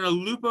 We're going to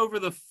loop over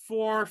the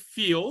 4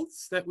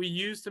 fields that we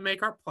use to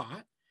make our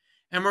plot,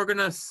 and we're going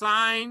to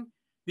assign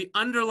the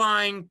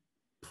underlying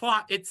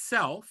plot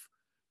itself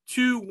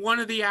to one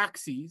of the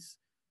axes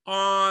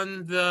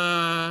on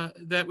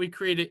that we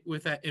created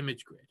with that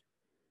image grid.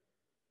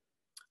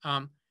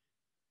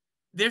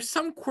 There's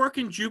some quirk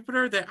in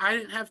Jupyter that I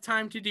didn't have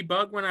time to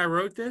debug when I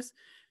wrote this,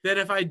 that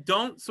if I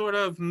don't sort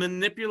of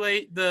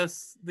manipulate the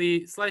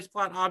slice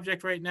plot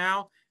object right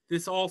now,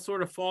 this all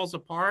sort of falls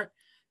apart.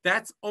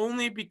 That's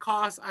only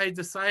because I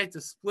decided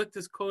to split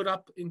this code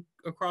up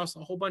across a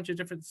whole bunch of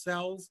different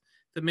cells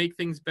to make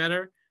things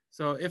better.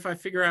 So if I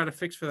figure out a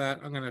fix for that,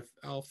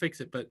 I'll fix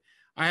it. But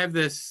I have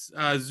this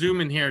zoom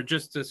in here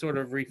just to sort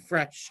of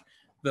refresh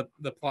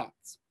the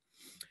plots.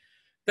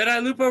 Then I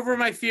loop over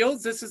my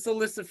fields. This is the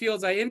list of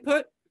fields I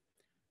input.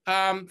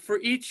 For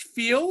each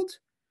field,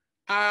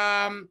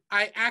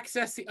 I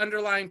access the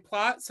underlying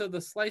plot. So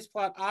the slice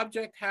plot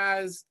object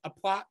has a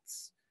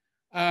plots.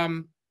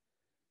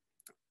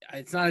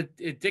 It's not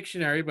a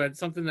dictionary, but it's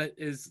something that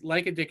is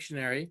like a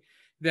dictionary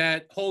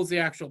that holds the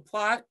actual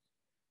plot.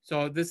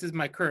 So this is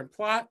my current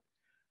plot.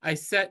 I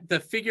set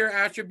the figure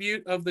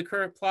attribute of the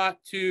current plot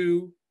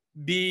to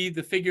be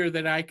the figure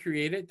that I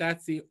created.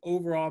 That's the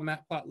overall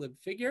matplotlib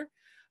figure.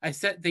 I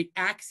set the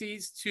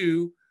axes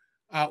to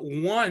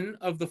one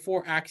of the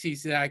 4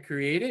 axes that I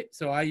created.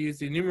 So I use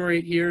the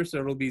enumerate here, so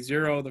it'll be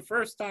 0 the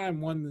first time,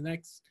 1 the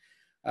next,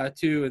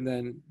 2,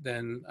 and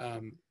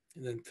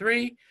then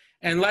 3.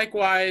 And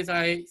likewise,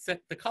 I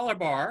set the color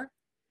bar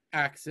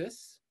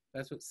axis,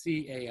 that's what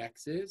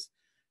CAX is,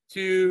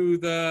 to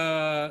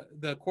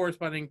the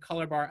corresponding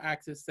color bar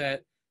axis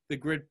that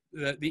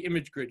the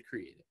image grid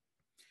created.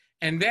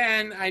 And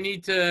then I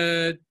need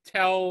to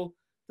tell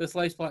the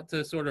slice plot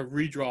to sort of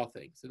redraw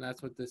things, and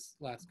that's what this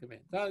last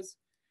command does.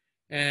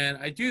 And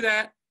I do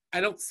that. I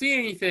don't see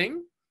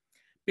anything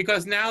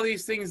because now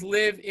these things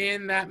live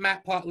in that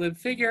matplotlib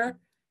figure.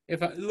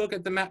 If I look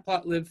at the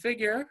matplotlib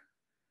figure,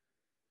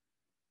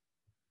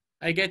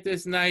 I get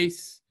this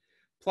nice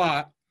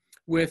plot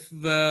with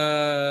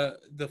the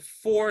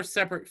 4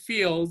 separate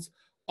fields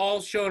all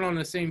shown on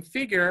the same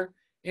figure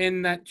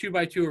in that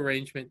 2x2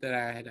 arrangement that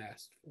I had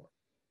asked for.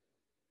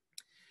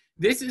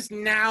 This is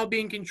now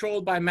being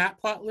controlled by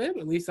matplotlib.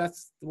 At least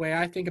that's the way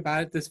I think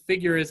about it. This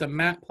figure is a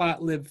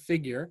matplotlib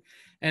figure.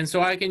 And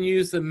so I can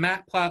use the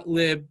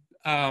matplotlib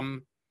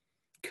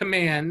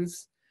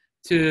commands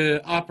to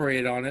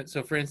operate on it.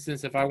 So for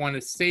instance, if I want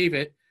to save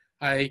it,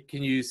 I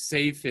can use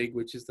savefig,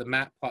 which is the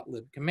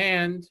matplotlib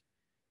command.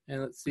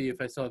 And let's see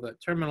if I saw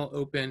that terminal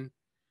open.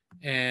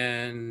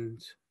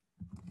 And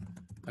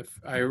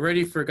I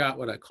already forgot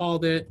what I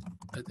called it.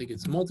 I think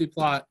it's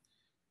multiplot.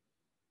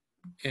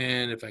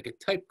 And if I could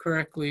type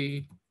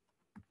correctly,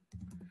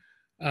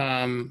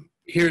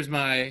 here's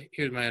my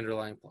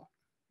underlying plot.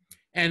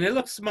 And it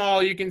looks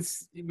small. You can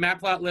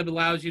matplotlib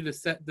allows you to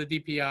set the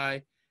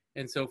DPI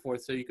and so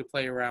forth, so you could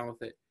play around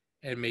with it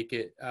and make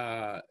it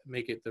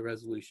the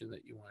resolution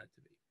that you want it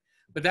to be.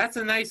 But that's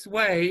a nice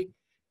way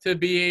to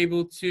be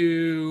able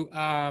to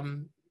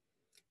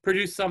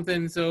produce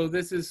something. So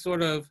this is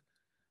sort of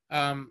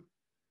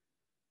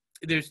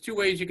there's 2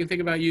 ways you can think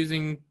about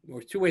using,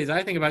 or 2 ways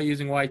I think about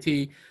using YT.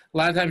 A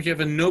lot of times you have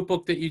a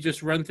notebook that you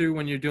just run through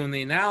when you're doing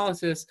the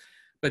analysis,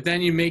 but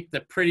then you make the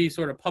pretty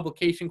sort of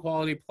publication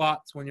quality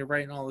plots when you're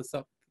writing all this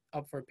up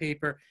for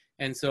paper.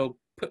 And so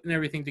putting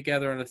everything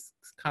together on a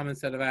common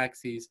set of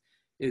axes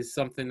is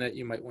something that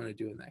you might want to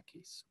do in that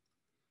case.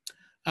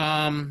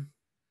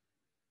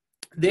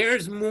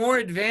 There's more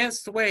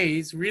advanced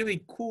ways,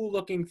 really cool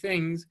looking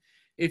things,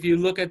 if you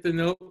look at the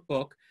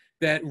notebook,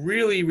 that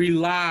really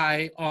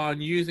rely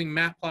on using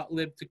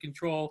matplotlib to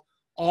control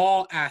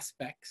all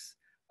aspects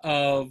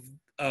of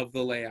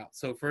the layout.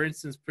 So for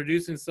instance,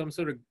 producing some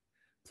sort of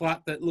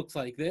plot that looks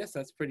like this,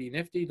 that's pretty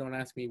nifty. Don't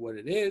ask me what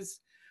it is.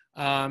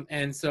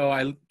 And so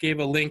I gave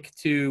a link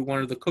to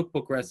one of the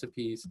cookbook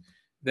recipes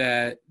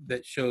that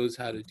shows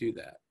how to do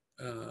that.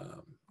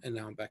 And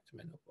now I'm back to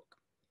my notebook.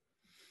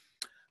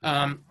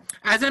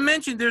 As I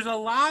mentioned, there's a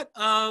lot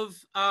of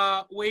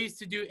ways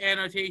to do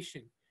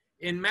annotation.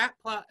 In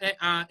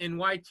in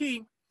YT,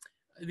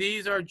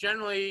 these are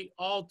generally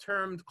all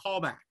termed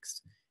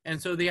callbacks.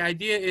 And so the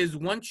idea is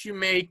once you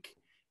make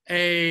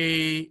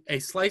a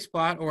slice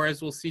plot, or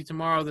as we'll see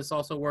tomorrow, this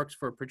also works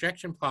for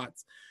projection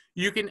plots,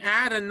 you can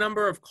add a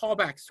number of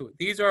callbacks to it.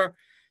 These are,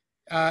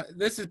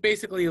 this is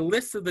basically a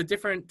list of the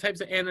different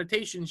types of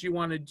annotations you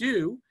want to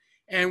do.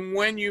 And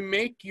when you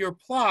make your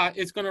plot,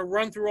 it's going to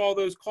run through all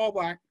those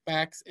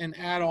callbacks and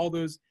add all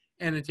those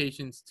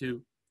annotations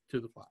to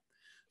the plot.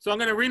 So I'm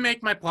going to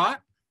remake my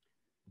plot.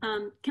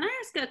 Can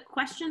I ask a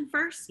question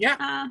first?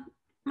 Yeah.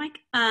 Mike?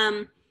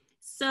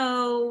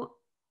 So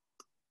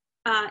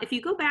if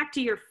you go back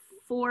to your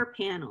 4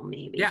 panel,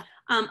 maybe. Yeah.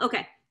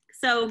 Okay.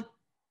 So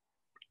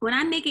when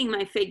I'm making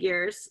my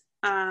figures,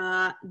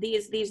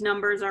 these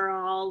numbers are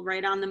all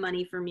right on the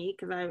money for me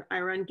because I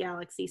run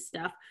Galaxy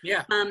stuff.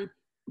 Yeah.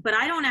 But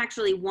I don't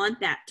actually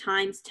want that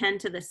times 10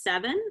 to the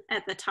 7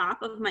 at the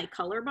top of my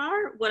color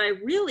bar. What I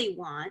really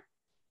want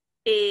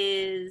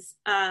is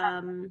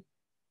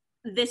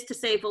this to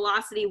say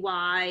velocity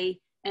y,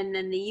 and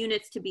then the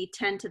units to be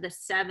 10 to the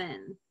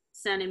 7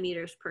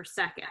 centimeters per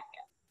second.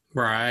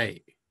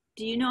 Right.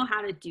 Do you know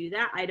how to do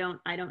that? I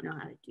don't know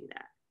how to do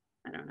that.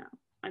 I don't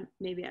know.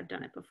 Maybe I've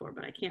done it before,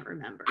 but I can't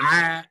remember.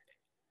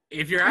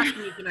 If you're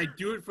asking me, can I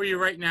do it for you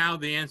right now?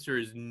 The answer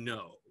is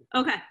no.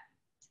 Okay.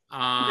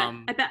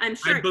 I'm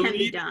sure it can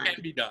be done. It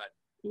can be done.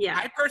 Yeah.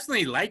 I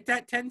personally like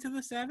that 10 to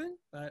the 7,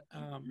 but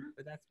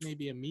that's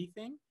maybe a me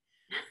thing.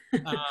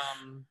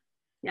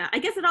 Yeah, I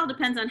guess it all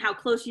depends on how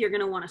close you're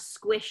going to want to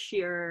squish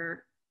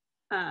your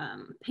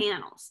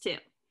panels too.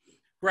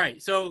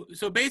 Right. So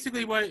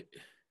basically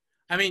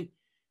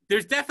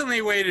there's definitely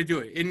a way to do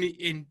it.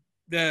 In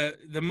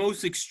the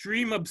most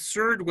extreme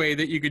absurd way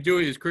that you could do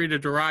it is create a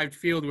derived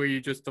field where you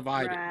just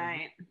divide it.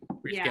 Right.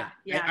 Yeah.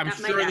 Yeah. I'm that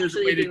sure might there's a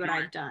actually way to be what do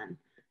I've it. done.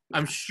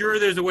 I'm sure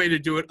there's a way to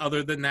do it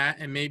other than that,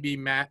 and maybe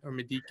Matt or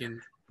Madi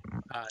can.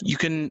 You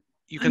can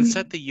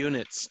set the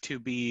units to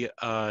be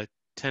 10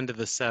 to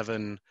the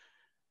 7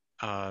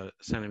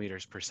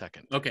 centimeters per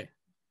second. Okay.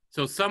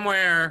 So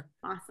somewhere.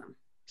 Awesome.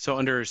 So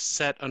under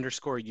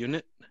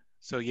set_unit.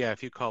 So yeah,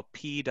 if you call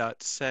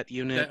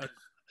p.setUnit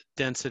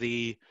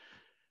density,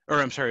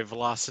 or I'm sorry,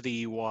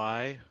 velocity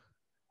y.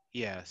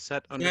 Yeah,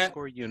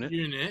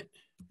 set_unit.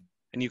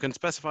 And you can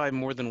specify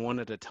more than one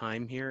at a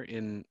time here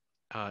in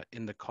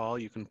the call.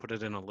 You can put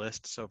it in a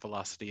list. So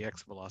velocity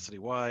x, velocity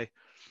y.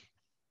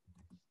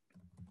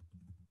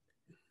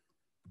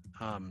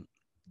 And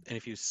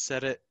if you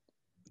set it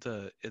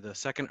the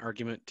second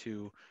argument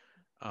to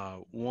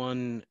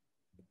 1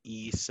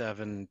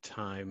 E7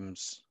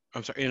 times,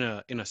 I'm sorry,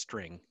 in a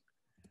string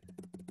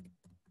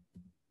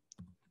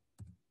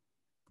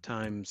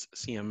times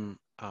CM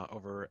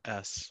over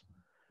S,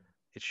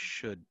 it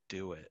should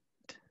do it.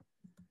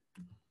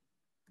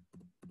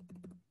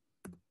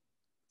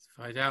 Let's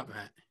find out,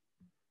 Matt.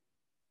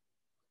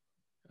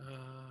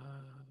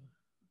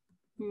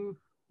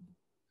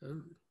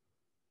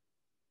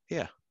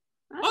 Yeah.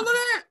 Oh, look at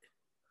that!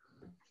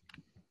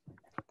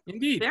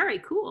 Indeed. Very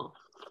cool.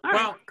 All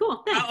right,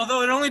 cool. Thanks.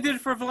 Although it only did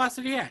it for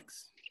velocity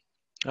x.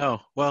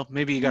 Oh, well,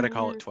 maybe you got to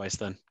call it twice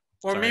then.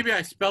 Or Sorry. maybe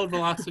I spelled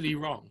velocity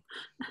wrong.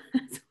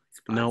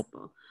 Nope.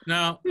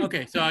 No.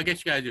 Okay, so I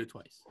guess you got to do it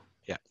twice.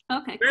 Yeah.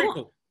 Okay, Very cool.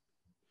 cool.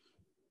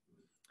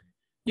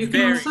 You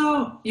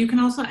can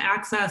also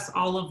access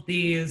all of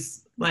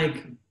these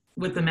like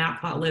with the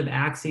matplotlib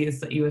axes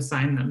that you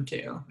assign them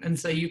to, and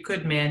so you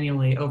could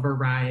manually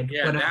override.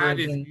 Yeah, whatever that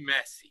is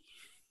messy.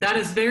 That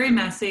is very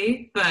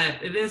messy,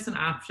 but it is an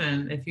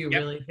option if you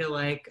really feel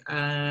like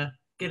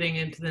getting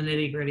into the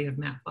nitty gritty of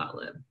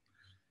matplotlib.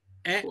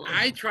 And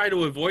I try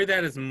to avoid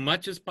that as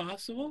much as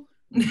possible.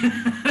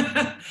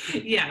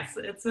 Yes,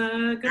 it's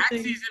a good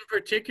Axes thing. in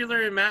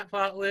particular in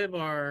matplotlib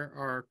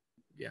are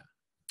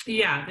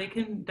Yeah, they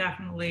can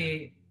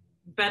definitely,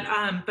 but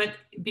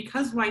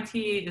because YT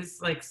is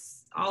like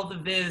all the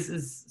viz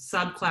is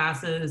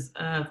subclasses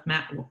of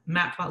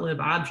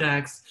matplotlib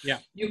objects,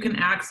 you can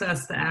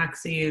access the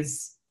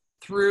axes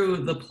through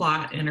the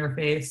plot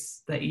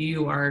interface that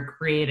you are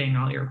creating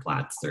all your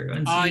plots through.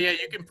 And so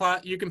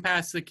you can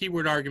pass the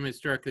keyword arguments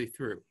directly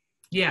through.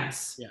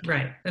 Yes,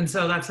 right. And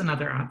so that's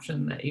another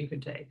option that you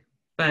could take,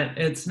 but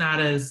it's not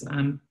as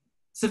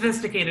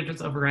sophisticated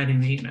as overriding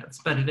the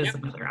units, but it is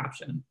another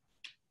option.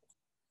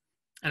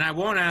 And I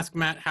won't ask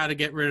Matt how to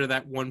get rid of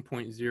that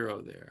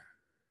 1.0 there.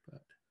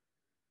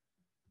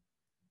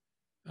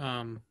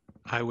 But,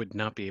 I would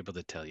not be able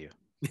to tell you.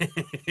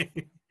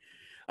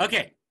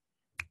 Okay.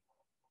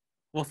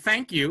 Well,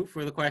 thank you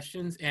for the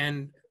questions,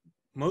 and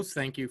most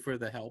thank you for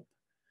the help.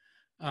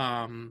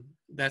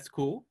 That's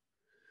cool.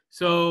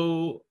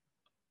 So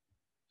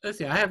let's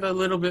see. I have a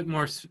little bit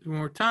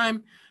more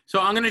time. So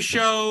I'm going to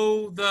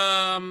show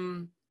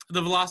the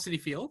velocity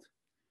field.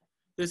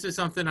 This is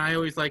something I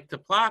always like to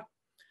plot.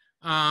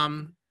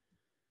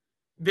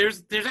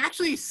 There's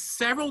actually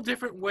several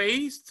different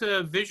ways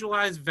to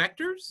visualize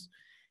vectors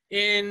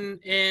in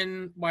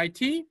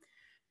YT.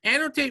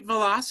 Annotate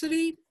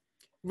velocity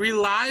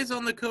relies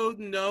on the code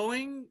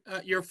knowing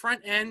your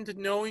front end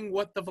knowing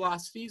what the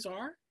velocities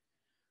are,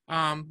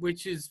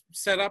 which is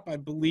set up, I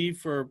believe,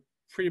 for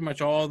pretty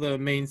much all the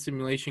main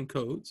simulation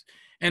codes,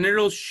 and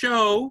it'll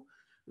show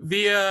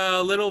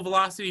via little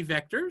velocity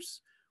vectors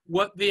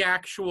what the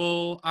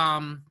actual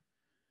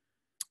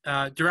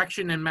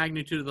direction and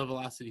magnitude of the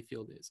velocity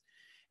field is.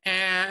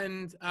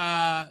 And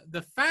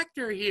the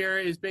factor here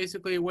is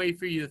basically a way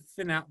for you to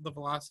thin out the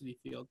velocity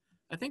field.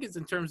 I think it's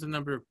in terms of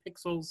number of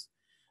pixels.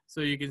 So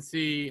you can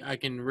see I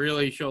can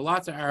really show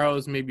lots of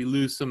arrows, maybe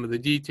lose some of the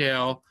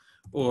detail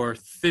or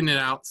thin it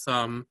out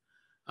some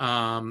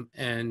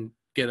and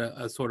get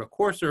a sort of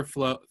coarser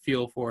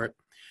feel for it.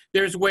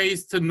 There's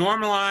ways to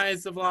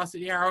normalize the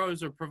velocity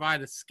arrows or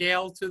provide a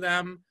scale to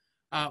them,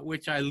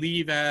 which I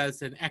leave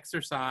as an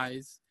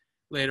exercise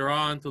later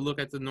on to look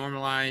at the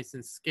normalize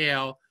and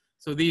scale.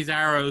 So these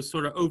arrows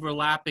sort of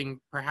overlapping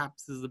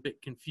perhaps is a bit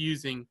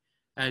confusing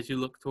as you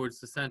look towards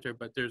the center,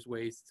 but there's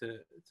ways to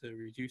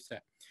reduce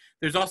that.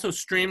 There's also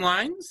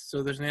streamlines.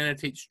 So there's an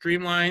annotate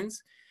streamlines.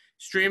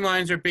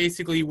 Streamlines are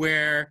basically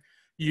where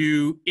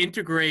you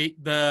integrate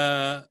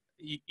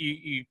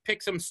you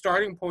pick some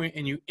starting point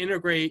and you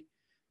integrate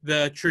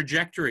the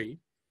trajectory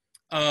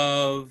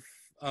of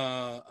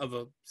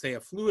say a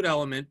fluid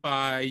element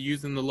by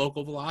using the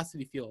local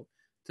velocity field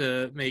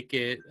to make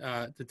it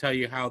to tell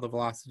you how the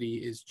velocity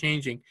is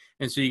changing.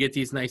 And so you get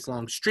these nice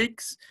long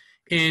streaks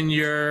in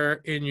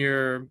your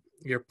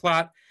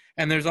plot.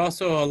 And there's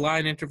also a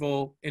line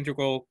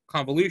integral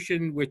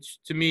convolution, which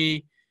to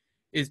me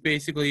is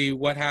basically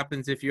what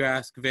happens if you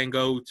ask Van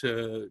Gogh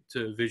to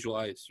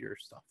visualize your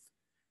stuff.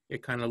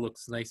 It kind of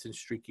looks nice and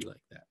streaky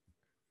like that.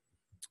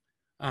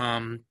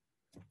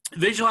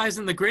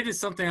 Visualizing the grid is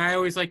something I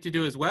always like to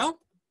do as well.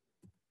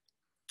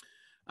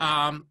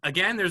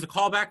 Again, there's a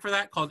callback for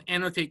that called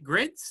annotate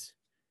grids.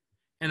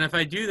 And if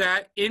I do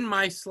that in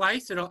my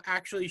slice, it'll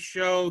actually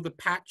show the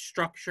patch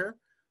structure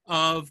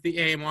of the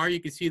AMR. You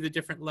can see the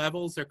different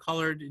levels. They're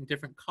colored in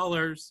different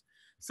colors.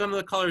 Some of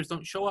the colors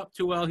don't show up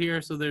too well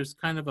here, so there's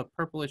kind of a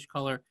purplish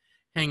color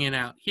hanging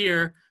out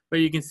here.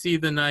 But you can see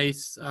the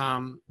nice,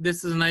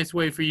 this is a nice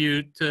way for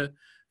you to,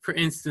 for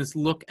instance,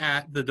 look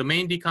at the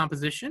domain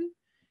decomposition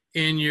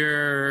in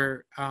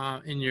your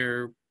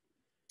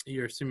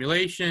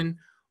simulation,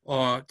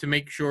 or to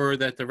make sure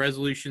that the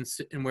resolution's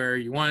sitting where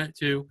you want it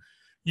to.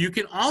 You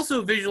can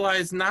also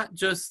visualize not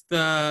just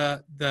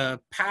the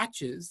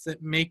patches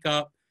that make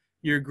up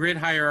your grid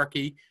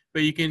hierarchy,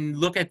 but you can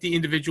look at the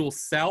individual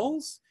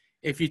cells.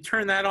 If you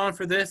turn that on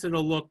for this,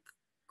 it'll look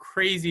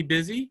crazy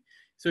busy.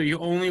 So you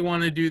only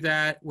want to do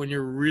that when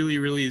you're really,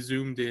 really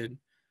zoomed in.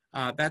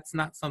 That's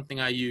not something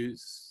I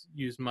use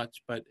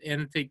much, but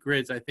annotate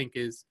grids I think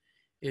is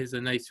a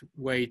nice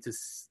way to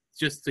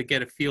just to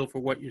get a feel for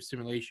what your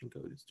simulation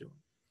code is doing.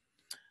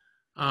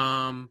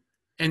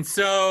 And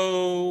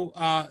so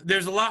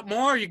there's a lot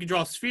more. You can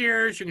draw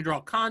spheres, you can draw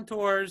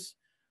contours.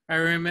 I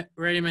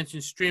already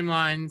mentioned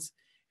streamlines,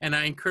 and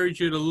I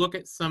encourage you to look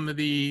at some of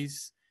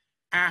these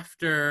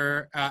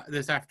after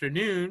this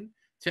afternoon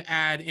to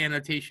add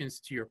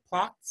annotations to your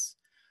plots.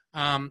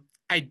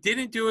 I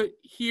didn't do it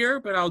here,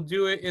 but I'll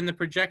do it in the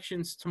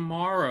projections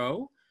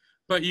tomorrow.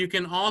 But you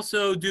can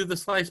also do the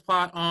slice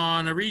plot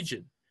on a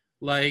region,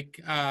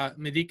 like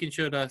Medikin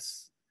showed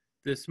us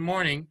this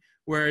morning,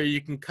 where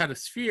you can cut a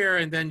sphere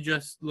and then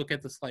just look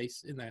at the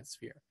slice in that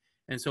sphere.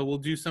 And so we'll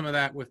do some of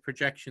that with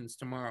projections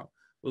tomorrow.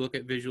 We'll look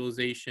at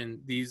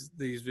visualization, these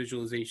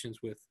visualizations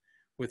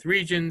with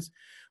regions.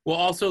 We'll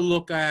also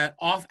look at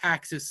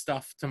off-axis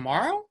stuff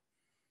tomorrow.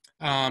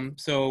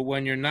 So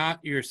when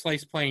your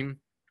slice plane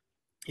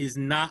is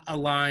not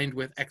aligned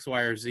with X,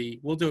 Y, or Z,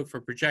 we'll do it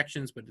for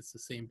projections, but it's the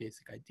same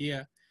basic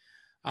idea.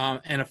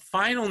 And a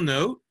final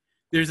note,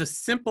 there's a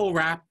simple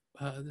wrap,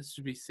 this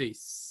should be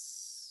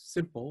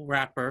simple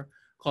wrapper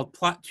called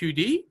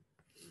Plot2D,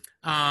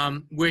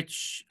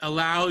 which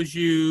allows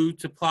you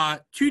to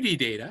plot 2D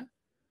data.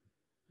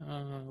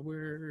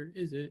 Where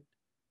is it?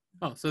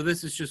 Oh, so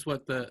this is just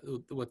what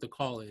the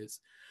call is.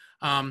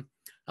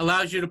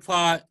 Allows you to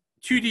plot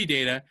 2D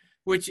data,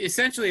 which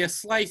essentially a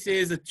slice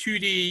is a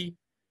 2D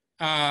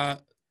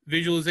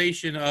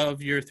visualization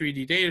of your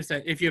 3D data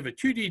set. If you have a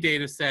 2D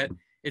data set,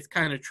 it's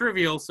kind of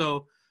trivial,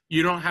 so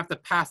you don't have to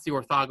pass the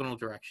orthogonal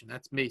direction.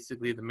 That's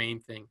basically the main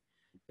thing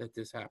that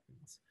this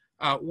happens.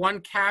 One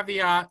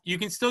caveat, you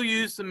can still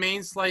use the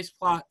main slice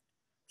plot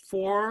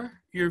for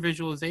your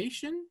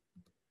visualization,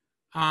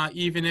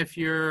 even if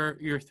your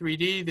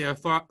 3D, the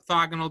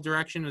orthogonal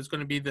direction is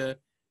going to be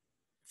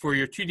for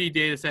your 2D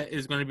data set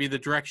is going to be the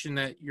direction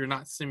that you're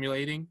not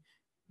simulating,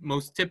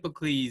 most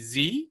typically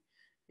Z.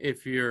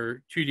 If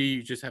you're 2D,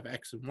 you just have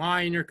X and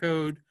Y in your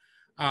code.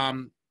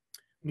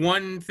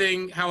 One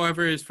thing,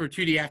 however, is for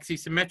 2D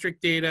axisymmetric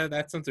data,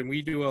 that's something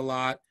we do a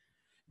lot.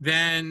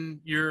 Then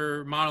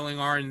you're modeling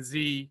R and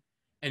Z,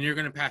 and you're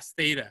going to pass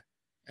theta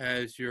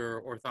as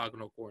your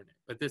orthogonal coordinate.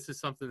 But this is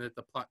something that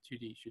the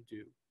Plot2D should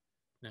do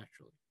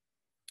naturally.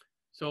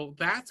 So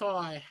that's all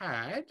I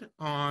had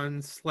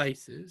on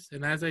slices.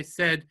 And as I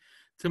said,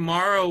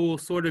 tomorrow will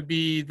sort of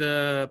be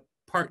the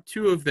part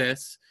 2 of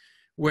this,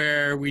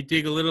 where we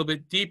dig a little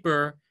bit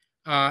deeper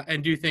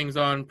and do things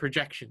on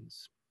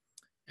projections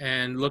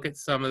and look at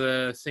some of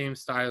the same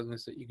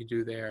stylings that you can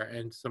do there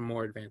and some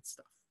more advanced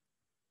stuff.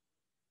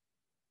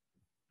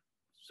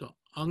 So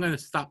I'm going to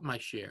stop my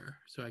share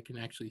so I can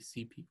actually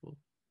see people.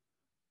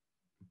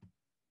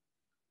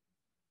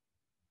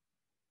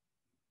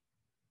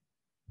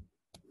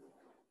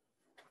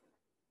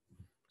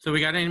 So we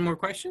got any more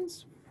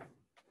questions?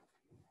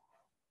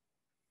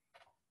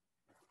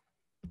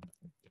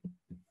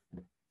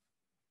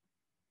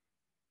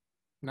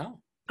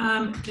 No.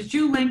 Did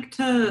you link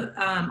to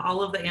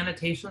all of the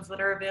annotations that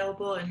are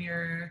available in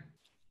your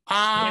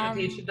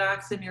annotation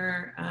docs in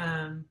your?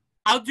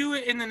 I'll do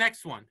it in the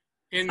next one.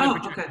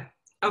 Okay.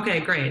 Okay,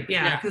 great.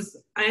 Yeah, because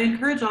I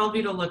encourage all of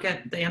you to look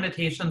at the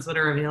annotations that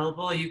are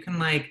available. You can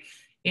like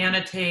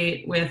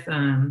annotate with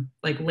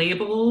like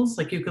labels,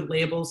 like you could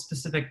label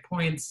specific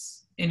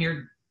points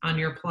on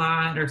your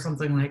plot or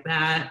something like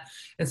that.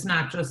 It's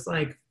not just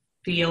like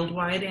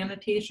field-wide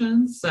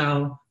annotations.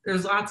 So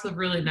there's lots of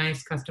really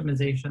nice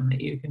customization that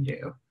you can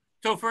do.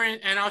 So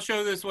and I'll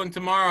show this one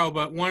tomorrow,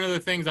 but one of the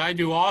things I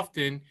do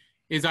often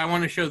is I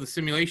want to show the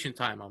simulation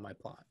time on my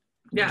plot.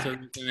 Yeah. So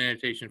there's an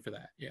annotation for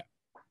that. Yeah.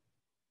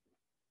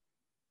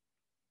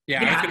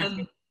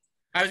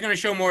 I was going to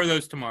show more of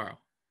those tomorrow.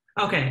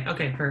 Okay.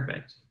 Okay.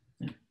 Perfect.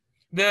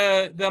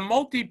 The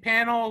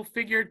multi-panel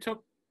figure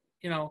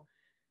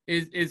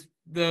is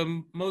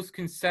the most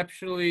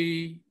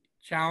conceptually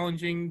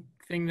challenging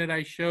thing that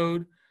I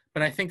showed,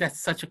 but I think that's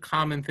such a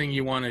common thing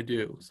you want to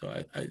do.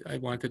 So I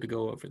wanted to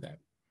go over that.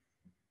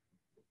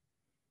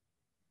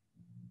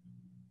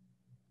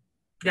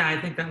 Yeah,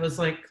 I think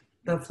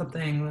that's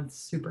something that's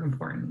super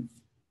important.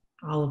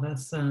 All of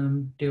us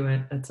do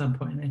it at some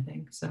point, I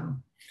think. So,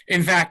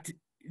 in fact,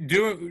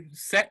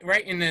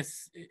 writing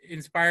this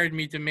inspired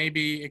me to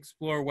maybe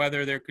explore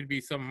whether there could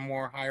be some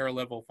more higher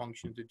level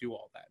function to do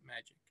all that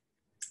magic.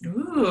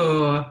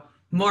 Ooh,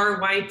 more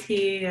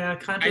YT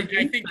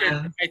contribution.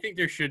 I think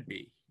there should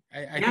be.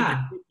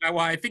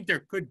 I think there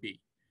could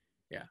be.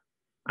 Yeah.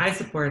 I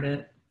support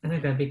it. I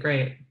think that'd be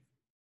great.